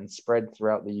London and spread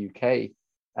throughout the UK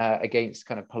against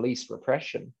kind of police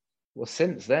repression. Well,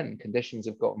 since then, conditions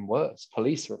have gotten worse.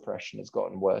 Police repression has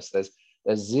gotten worse. There's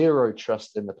zero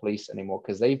trust in the police anymore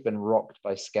because they've been rocked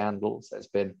by scandals. There's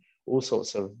been all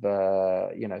sorts of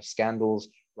scandals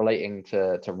relating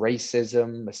to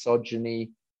racism,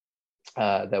 misogyny.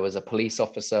 There was a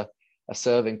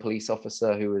serving police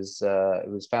officer who was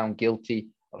found guilty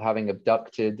of having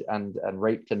abducted and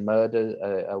raped and murdered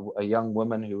a young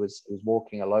woman who was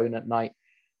walking alone at night.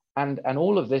 And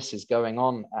all of this is going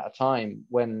on at a time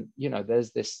when,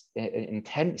 there's this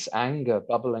intense anger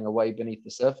bubbling away beneath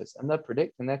the surface. And they're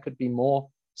predicting there could be more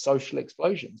social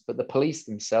explosions, but the police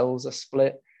themselves are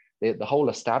split. The whole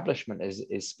establishment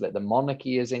is split. The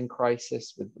monarchy is in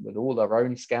crisis with all their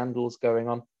own scandals going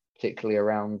on, particularly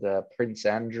around Prince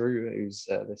Andrew, who's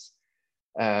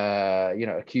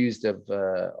accused of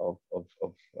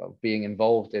being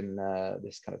involved in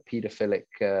this kind of pedophilic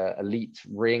elite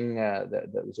ring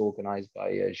that was organized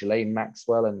by Ghislaine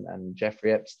Maxwell and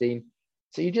Jeffrey Epstein.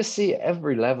 So you just see at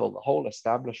every level, the whole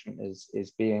establishment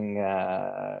is being,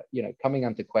 coming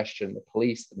under question. The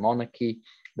police, the monarchy,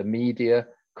 the media,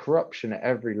 corruption at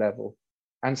every level.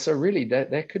 And so really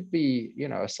there could be,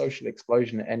 a social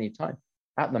explosion at any time.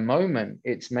 At the moment,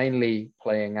 it's mainly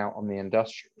playing out on the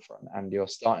industrial front, and you're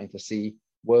starting to see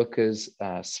workers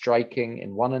striking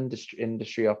in one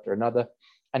industry after another.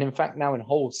 And in fact, now in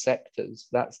whole sectors,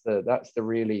 that's the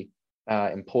really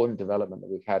important development that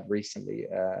we've had recently.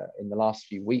 In the last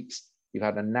few weeks, you've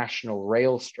had a national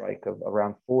rail strike of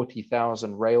around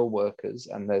 40,000 rail workers,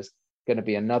 and there's going to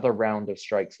be another round of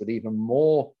strikes with even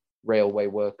more railway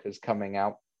workers coming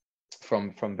out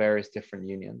from various different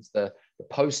unions. The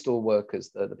postal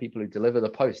workers, the people who deliver the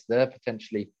post, they're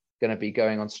potentially going to be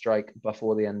going on strike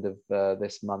before the end of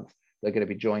this month. They're going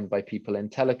to be joined by people in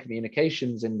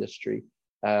telecommunications industry.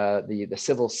 The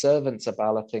civil servants are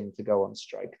balloting to go on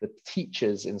strike. The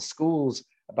teachers in schools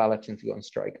are balloting to go on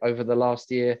strike. Over the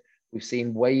last year, we've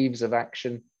seen waves of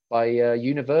action by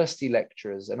university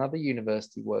lecturers and other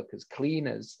university workers,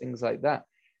 cleaners, things like that.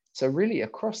 So really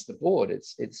across the board,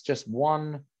 it's just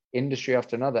one industry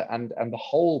after another, and the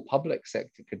whole public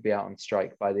sector could be out on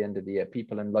strike by the end of the year.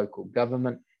 People in local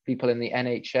government, people in the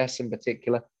NHS in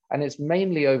particular, and it's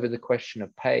mainly over the question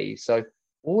of pay. So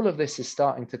all of this is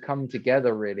starting to come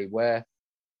together really, where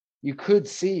you could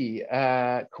see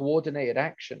coordinated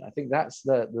action. I think that's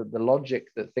the logic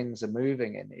that things are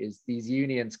moving in, is these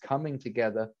unions coming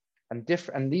together and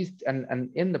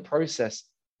in the process,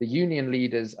 the union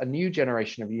leaders, a new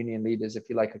generation of union leaders, if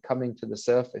you like, are coming to the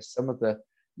surface. Some of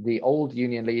the old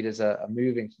union leaders are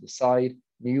moving to the side,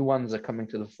 new ones are coming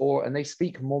to the fore, and they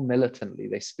speak more militantly.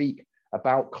 They speak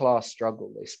about class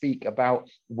struggle. They speak about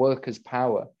workers'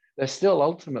 power. They're still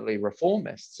ultimately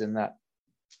reformists in that,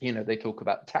 they talk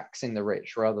about taxing the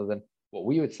rich rather than what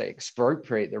we would say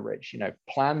expropriate the rich,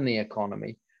 plan the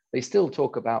economy. They still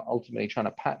talk about ultimately trying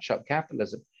to patch up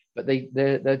capitalism, but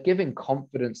they're giving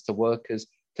confidence to workers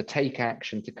to take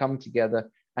action, to come together.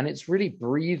 And it's really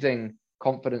breathing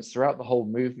confidence throughout the whole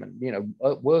movement.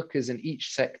 Workers in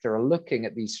each sector are looking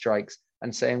at these strikes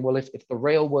and saying, well, if the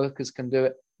rail workers can do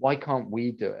it, why can't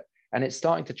we do it? And it's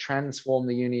starting to transform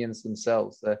the unions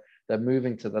themselves. They're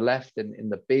moving to the left in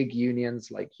the big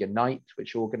unions like Unite,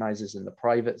 which organizes in the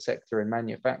private sector in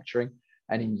manufacturing.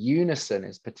 And in Unison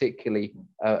is particularly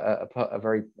a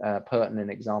very pertinent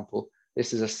example.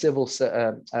 This is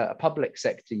a public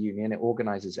sector union. It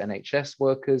organizes NHS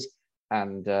workers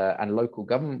and local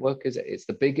government workers. It's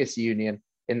the biggest union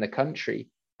in the country,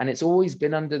 and it's always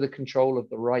been under the control of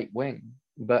the right wing.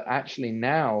 But actually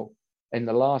now, in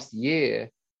the last year,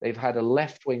 they've had a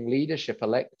left-wing leadership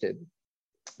elected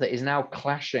that is now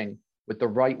clashing with the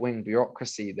right-wing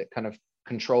bureaucracy that kind of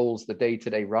controls the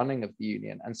day-to-day running of the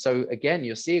union. And so again,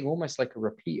 you're seeing almost like a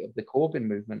repeat of the Corbyn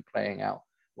movement playing out,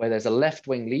 where there's a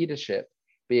left-wing leadership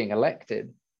being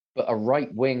elected, but a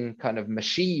right-wing kind of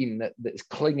machine that's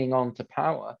clinging on to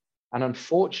power. And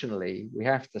unfortunately, we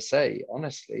have to say,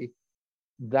 honestly,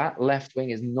 that left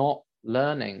wing is not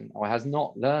learning or has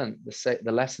not learned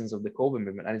the lessons of the Corbyn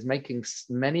movement, and is making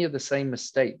many of the same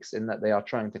mistakes in that they are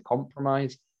trying to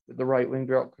compromise with the right-wing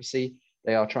bureaucracy.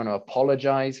 They are trying to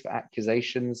apologize for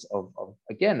accusations of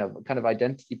kind of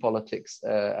identity politics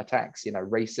attacks,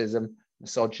 racism,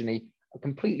 misogyny,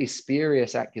 completely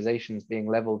spurious accusations being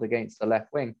leveled against the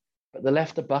left wing. But the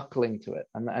left are buckling to it,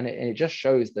 and it just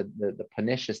shows the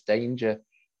pernicious danger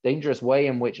dangerous way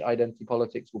in which identity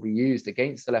politics will be used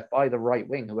against the left by the right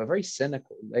wing, who are very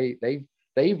cynical.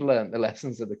 They've learned the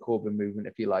lessons of the Corbyn movement,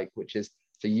 if you like, which is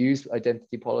to use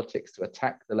identity politics to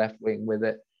attack the left wing with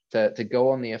it, to go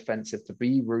on the offensive, to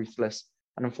be ruthless.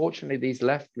 And unfortunately, these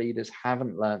left leaders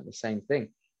haven't learned the same thing.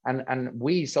 And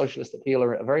we, Socialist Appeal,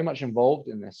 are very much involved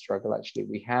in this struggle, actually.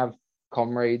 We have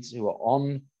comrades who are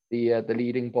on the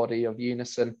leading body of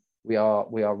Unison. We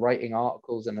are writing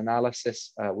articles and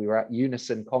analysis. We were at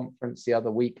Unison conference the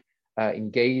other week,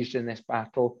 engaged in this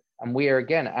battle. And we are,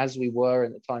 again, as we were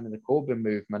in the time of the Corbyn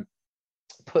movement,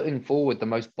 putting forward the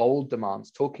most bold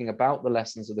demands, talking about the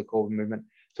lessons of the Corbyn movement,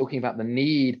 talking about the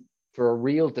need for a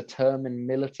real determined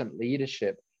militant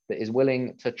leadership that is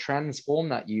willing to transform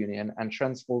that union and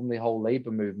transform the whole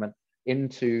labor movement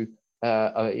into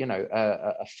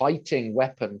a fighting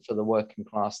weapon for the working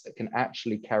class that can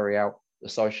actually carry out the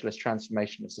socialist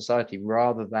transformation of society,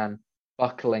 rather than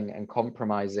buckling and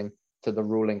compromising to the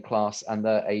ruling class and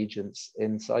their agents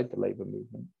inside the labor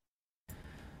movement.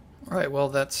 Right. Well,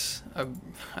 that's a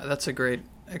great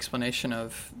explanation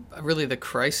of really the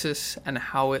crisis and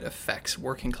how it affects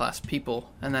working class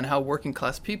people, and then how working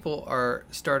class people are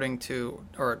starting to,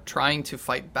 or trying to,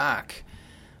 fight back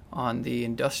on the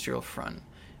industrial front.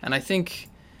 And I think,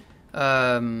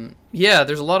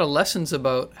 there's a lot of lessons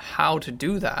about how to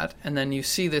do that. And then you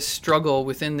see this struggle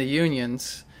within the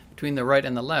unions between the right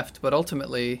and the left. But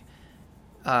ultimately,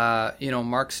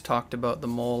 Marx talked about the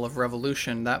mole of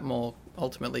revolution. That mole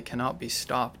ultimately cannot be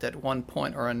stopped. At one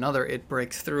point or another, it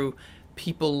breaks through.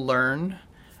 People learn,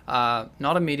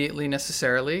 not immediately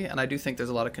necessarily. And I do think there's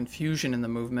a lot of confusion in the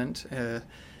movement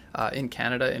in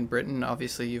Canada, in Britain.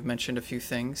 Obviously, you've mentioned a few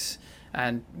things.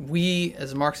 And we,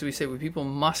 as Marx, we say, people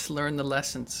must learn the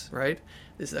lessons, right?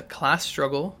 This is a class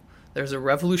struggle. There's a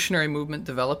revolutionary movement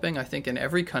developing, I think, in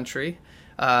every country,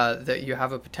 that you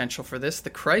have a potential for this. The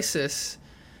crisis,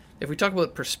 if we talk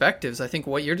about perspectives, I think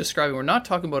what you're describing, we're not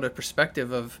talking about a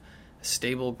perspective of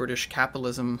stable British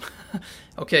capitalism.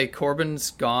 Okay,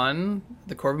 Corbyn's gone.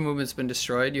 The Corbyn movement's been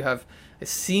destroyed. It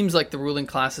seems like the ruling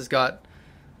class has got,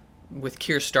 with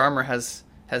Keir Starmer, has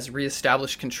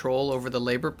reestablished control over the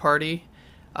Labour Party,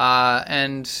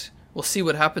 and we'll see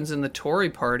what happens in the Tory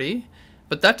Party.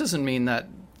 But that doesn't mean that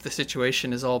the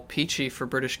situation is all peachy for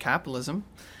British capitalism.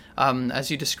 As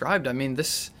you described, I mean,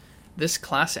 this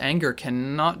class anger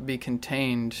cannot be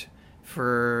contained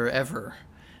forever,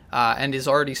 and is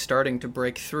already starting to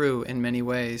break through in many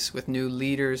ways with new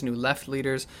leaders, new left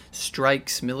leaders,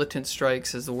 strikes, militant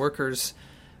strikes, as the workers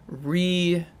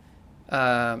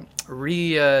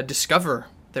rediscover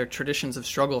their traditions of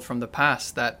struggle from the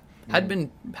past that had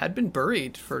been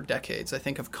buried for decades, I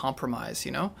think, of compromise,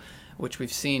 which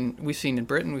we've seen in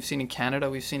Britain, we've seen in Canada,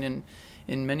 we've seen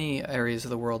in many areas of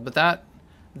the world. But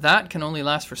that can only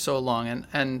last for so long.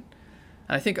 And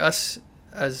I think us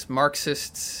as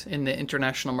Marxists in the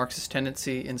International Marxist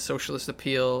Tendency, in Socialist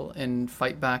Appeal, in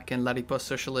Fight Back, and La Riposte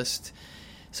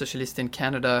Socialiste in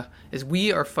Canada, is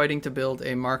we are fighting to build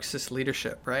a Marxist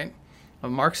leadership, right? A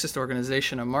Marxist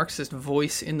organization, a Marxist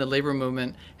voice in the labor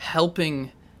movement,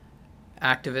 helping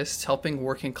activists, helping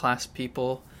working class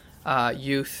people,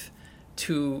 youth,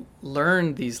 to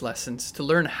learn these lessons, to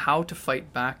learn how to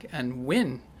fight back and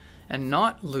win and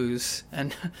not lose.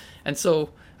 And so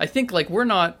I think, like, we're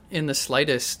not in the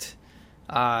slightest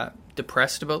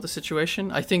depressed about the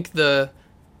situation. I think I've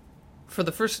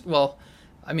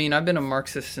been a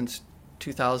Marxist since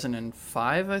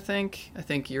 2005, I think. I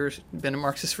think you've been a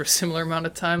Marxist for a similar amount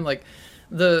of time. Like,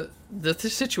 the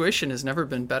situation has never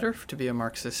been better to be a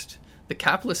Marxist. The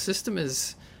capitalist system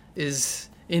is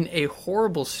in a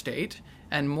horrible state,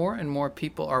 and more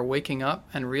people are waking up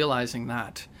and realizing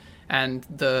that. And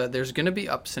there's going to be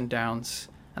ups and downs.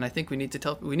 And I think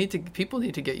people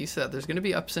need to get used to that. There's going to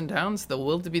be ups and downs. There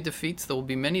will be defeats. There will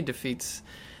be many defeats.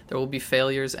 There will be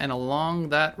failures. And along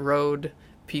that road,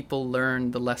 people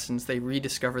learn the lessons. They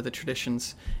rediscover the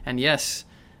traditions. And yes,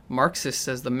 Marxists,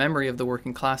 as the memory of the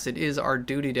working class, it is our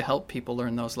duty to help people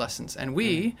learn those lessons. And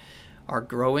we are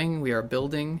growing. We are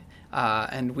building.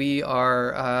 And we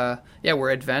are, we're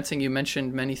advancing. You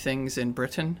mentioned many things in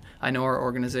Britain. I know our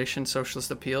organization,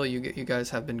 Socialist Appeal, you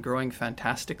guys have been growing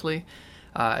fantastically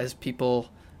as people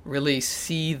really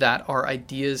see that our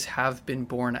ideas have been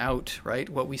borne out, right?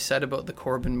 What we said about the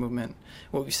Corbyn movement,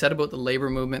 what we said about the labor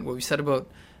movement, what we said about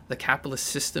the capitalist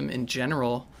system in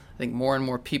general, I think more and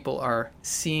more people are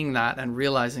seeing that and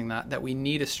realizing that we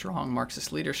need a strong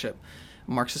Marxist leadership,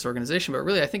 Marxist organization. But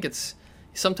really, I think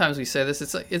sometimes we say this,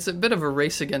 it's a bit of a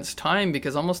race against time,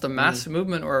 because almost a mass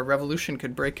movement or a revolution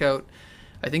could break out,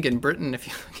 I think, in Britain, if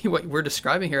what we're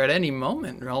describing here, at any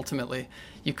moment. Ultimately,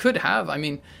 you could have,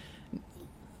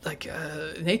 like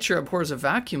nature abhors a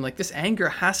vacuum. Like this anger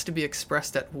has to be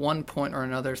expressed at one point or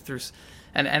another through,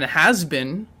 and it has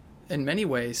been in many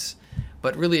ways,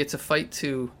 but really it's a fight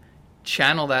to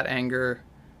channel that anger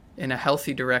in a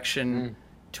healthy direction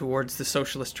towards the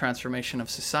socialist transformation of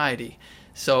society.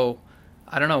 So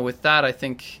I don't know, with that I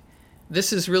think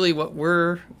this is really what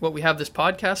we have this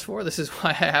podcast for. This is why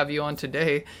I have you on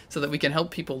today, so that we can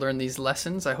help people learn these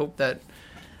lessons. I hope that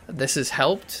this has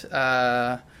helped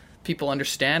people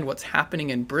understand what's happening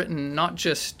in Britain, not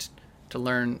just to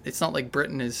learn. It's not like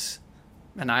Britain is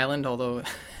an island, although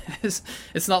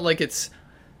it's not like it's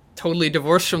totally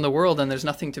divorced from the world and there's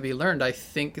nothing to be learned. I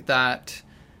think that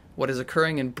what is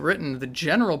occurring in Britain, the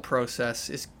general process,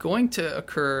 is going to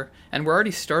occur, and we're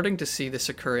already starting to see this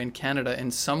occur in Canada in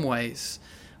some ways,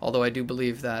 although I do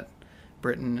believe that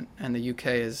Britain and the UK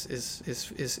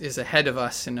is ahead of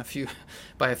us in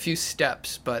by a few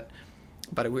steps. But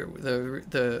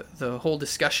the whole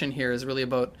discussion here is really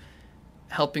about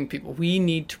helping people. We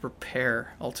need to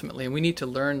prepare ultimately, and we need to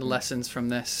learn the lessons from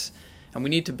this, and we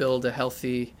need to build a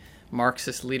healthy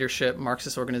Marxist leadership,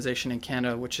 Marxist organization in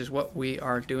Canada, which is what we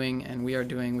are doing, and we are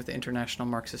doing with the International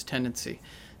Marxist Tendency.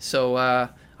 So I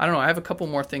don't know. I have a couple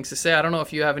more things to say. I don't know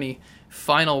if you have any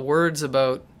final words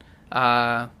about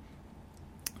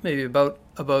maybe about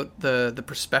the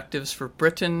perspectives for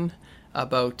Britain,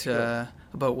 about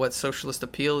what Socialist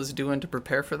Appeal is doing to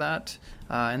prepare for that,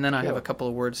 and then I have a couple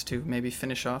of words to maybe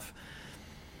finish off.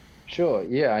 Sure.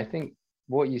 Yeah, I think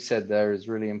what you said there is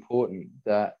really important,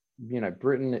 that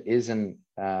Britain isn't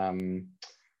some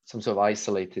sort of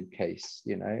isolated case.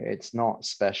 It's not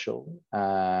special,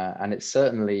 and it's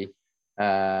certainly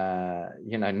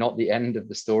not the end of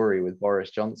the story with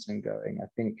Boris Johnson going. I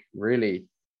think really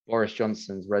Boris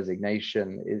Johnson's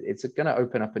resignation, it's going to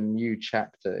open up a new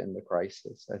chapter in the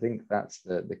crisis. I think that's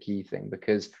the key thing,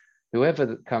 because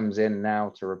whoever comes in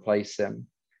now to replace him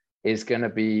is going to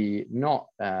be not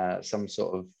some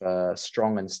sort of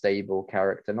strong and stable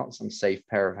character, not some safe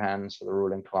pair of hands for the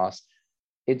ruling class.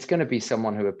 It's going to be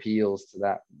someone who appeals to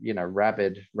that,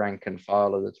 rabid rank and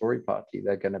file of the Tory party.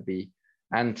 They're going to be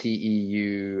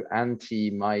anti-EU,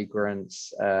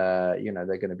 anti-migrants. They're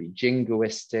going to be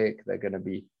jingoistic. They're going to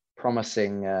be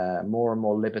promising more and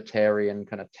more libertarian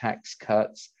kind of tax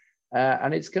cuts,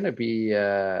 and it's going to be,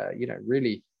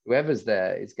 really, whoever's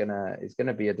there is going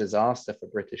to be a disaster for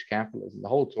British capitalism. The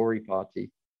whole Tory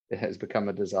party has become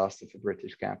a disaster for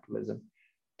British capitalism.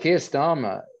 Keir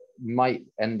Starmer might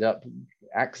end up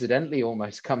accidentally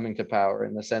almost coming to power,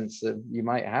 in the sense that you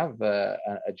might have a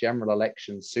general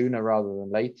election sooner rather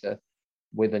than later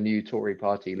with a new Tory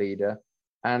party leader,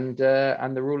 and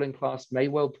the ruling class may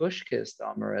well push Keir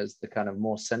Starmer as the kind of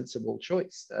more sensible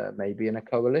choice, maybe in a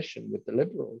coalition with the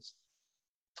Liberals.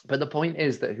 But the point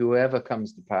is that whoever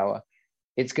comes to power,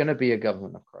 it's going to be a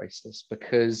government of crisis,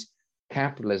 because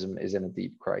capitalism is in a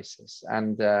deep crisis.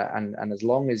 And as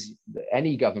long as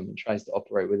any government tries to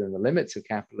operate within the limits of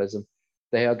capitalism,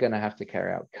 they are going to have to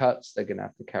carry out cuts. They're going to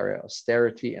have to carry out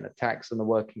austerity and attacks on the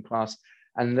working class.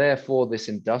 And therefore, this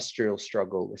industrial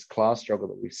struggle, this class struggle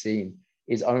that we've seen,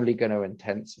 is only going to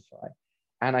intensify.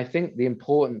 And I think the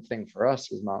important thing for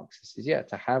us as Marxists is,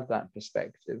 to have that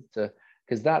perspective,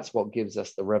 because that's what gives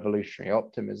us the revolutionary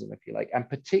optimism, if you like, and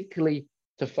particularly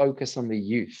to focus on the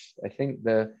youth. I think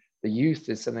the youth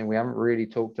is something we haven't really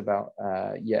talked about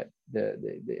yet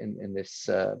in this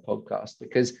podcast,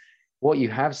 because what you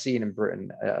have seen in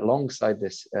Britain, alongside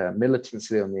this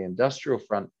militancy on the industrial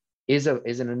front, is an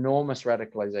enormous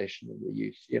radicalization of the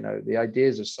youth. The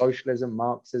ideas of socialism,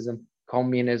 Marxism,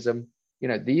 communism,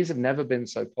 these have never been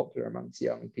so popular amongst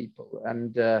young people,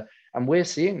 and we're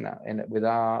seeing that with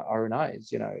our own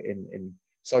eyes. In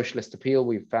Socialist Appeal,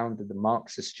 we've founded the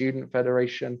Marxist Student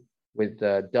Federation with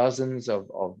dozens of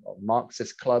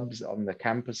Marxist clubs on the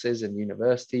campuses and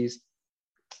universities,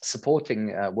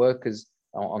 supporting workers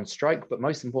on strike, but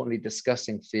most importantly,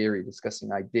 discussing theory,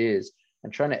 discussing ideas,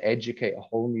 and trying to educate a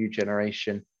whole new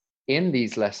generation in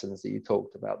these lessons that you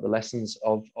talked about, the lessons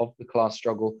of the class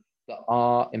struggle that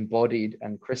are embodied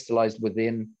and crystallized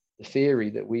within the theory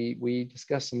that we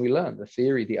discuss and we learn, the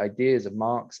theory, the ideas of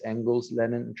Marx, Engels,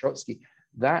 Lenin, and Trotsky.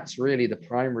 That's really the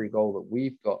primary goal that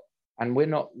we've got. And we're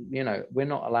not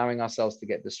allowing ourselves to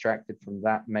get distracted from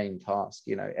that main task.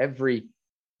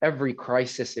 Every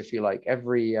crisis, if you like,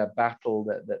 every battle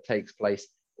that takes place,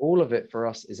 all of it for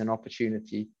us is an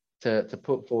opportunity to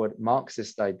put forward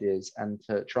Marxist ideas and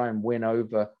to try and win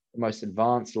over the most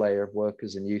advanced layer of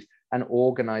workers and youth and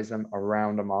organize them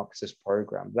around a Marxist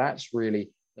program. That's really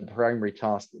the primary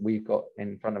task that we've got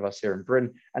in front of us here in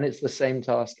Britain. And it's the same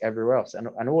task everywhere else.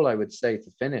 And all I would say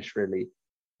to finish really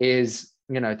is,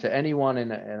 to anyone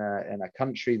in a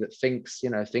country that thinks,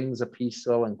 things are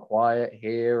peaceful and quiet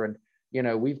here, and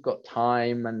we've got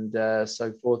time and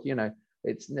so forth.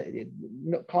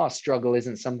 Class struggle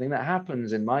isn't something that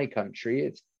happens in my country.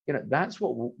 It's that's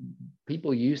what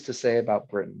people used to say about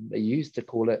Britain. They used to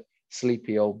call it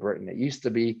sleepy old Britain. It used to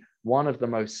be one of the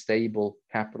most stable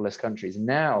capitalist countries.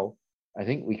 Now, I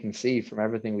think we can see from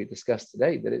everything we discussed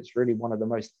today that it's really one of the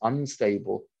most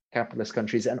unstable capitalist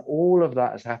countries, and all of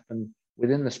that has happened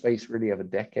within the space really of a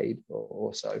decade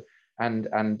or so. And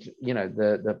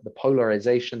the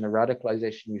polarization, the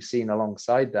radicalization you've seen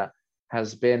alongside that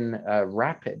has been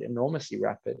rapid, enormously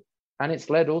rapid. And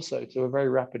it's led also to a very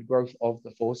rapid growth of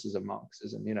the forces of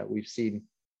Marxism. We've seen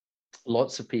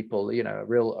lots of people, a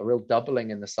real doubling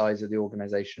in the size of the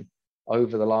organization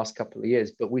over the last couple of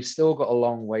years, but we've still got a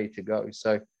long way to go.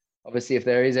 So obviously, if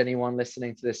there is anyone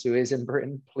listening to this who is in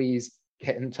Britain, please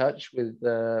get in touch with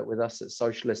us at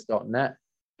socialist.net.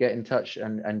 Get in touch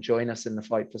and join us in the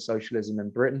fight for socialism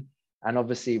in Britain. And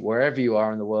obviously, wherever you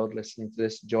are in the world listening to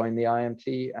this, join the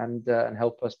IMT and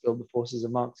help us build the forces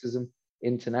of Marxism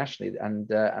internationally and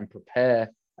prepare,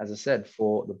 as I said,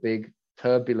 for the big,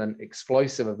 turbulent,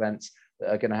 explosive events that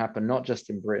are going to happen not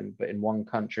just in Britain, but in one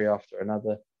country after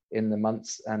another in the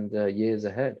months and years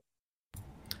ahead.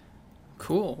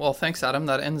 Cool. Well, thanks, Adam.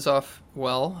 That ends off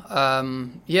well.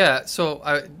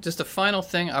 So just a final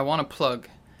thing I want to plug.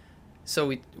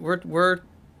 So we're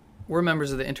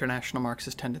members of the International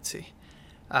Marxist Tendency.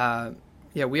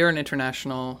 We are an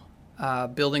international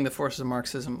building the forces of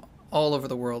Marxism all over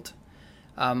the world.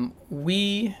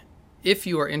 If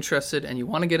you are interested and you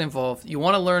want to get involved, you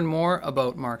want to learn more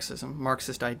about Marxism,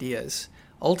 Marxist ideas.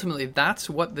 Ultimately, that's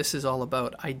what this is all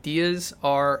about. Ideas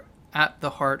are at the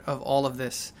heart of all of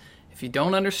this. If you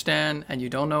don't understand and you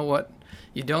don't know what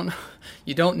you don't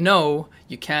know,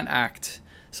 you can't act.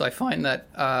 So I find that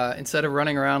instead of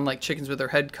running around like chickens with their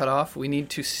head cut off, we need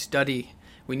to study.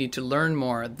 We need to learn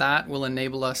more. That will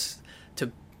enable us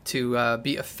to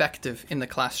be effective in the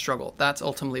class struggle. That's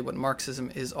ultimately what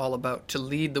Marxism is all about, to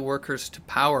lead the workers to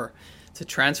power, to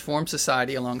transform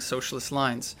society along socialist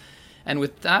lines. And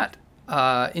with that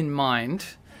in mind,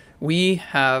 we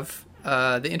have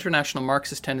the International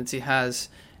Marxist Tendency has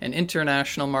an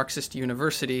International Marxist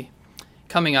University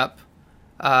coming up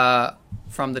for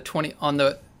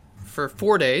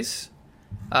 4 days.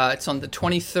 It's on the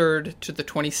 23rd to the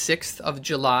 26th of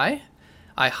July.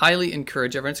 I highly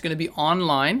encourage everyone. It's going to be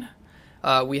online.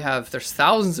 There's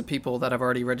thousands of people that have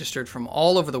already registered from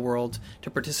all over the world to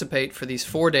participate for these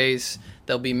 4 days.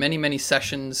 There'll be many, many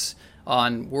sessions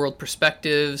on world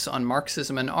perspectives, on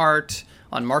Marxism and art,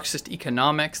 on Marxist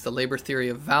economics, the labor theory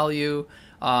of value,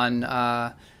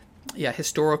 on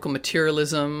historical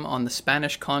materialism, on the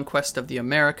Spanish conquest of the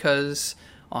Americas,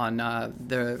 on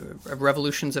the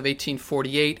revolutions of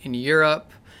 1848 in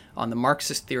Europe, on the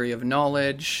Marxist theory of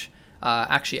knowledge.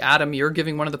 Actually, Adam, you're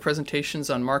giving one of the presentations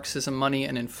on Marxism, money,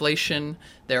 and inflation.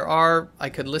 I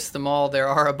could list them all. There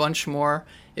are a bunch more.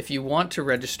 If you want to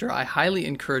register, I highly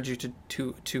encourage you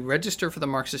to register for the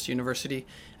Marxist University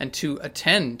and to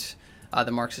attend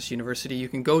the Marxist University. You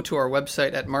can go to our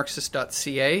website at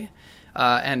marxist.ca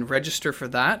and register for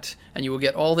that, and you will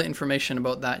get all the information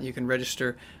about that. You can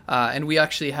register, and we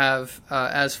actually have,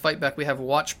 as Fightback, we have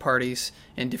watch parties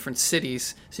in different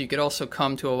cities, so you could also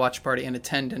come to a watch party and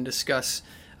attend and discuss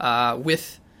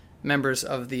with members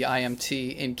of the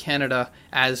IMT in Canada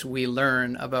as we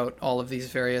learn about all of these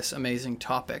various amazing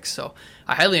topics. So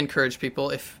I highly encourage people,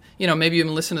 if maybe you've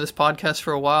been listening to this podcast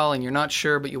for a while and you're not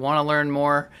sure but you want to learn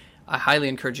more, I highly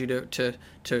encourage you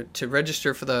to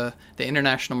register for the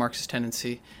International Marxist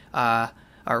Tendency,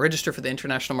 register for the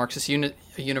International Marxist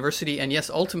University, and yes,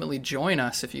 ultimately join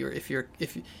us if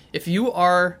you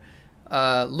are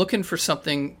looking for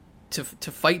something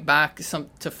to fight back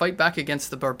against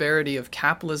the barbarity of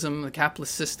capitalism, the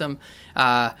capitalist system,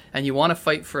 and you want to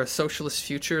fight for a socialist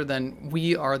future, then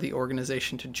we are the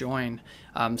organization to join.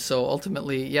 So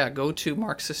ultimately, go to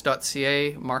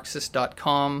marxist.ca,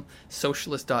 marxist.com,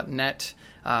 socialist.net,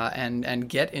 and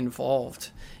get involved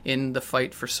in the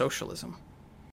fight for socialism.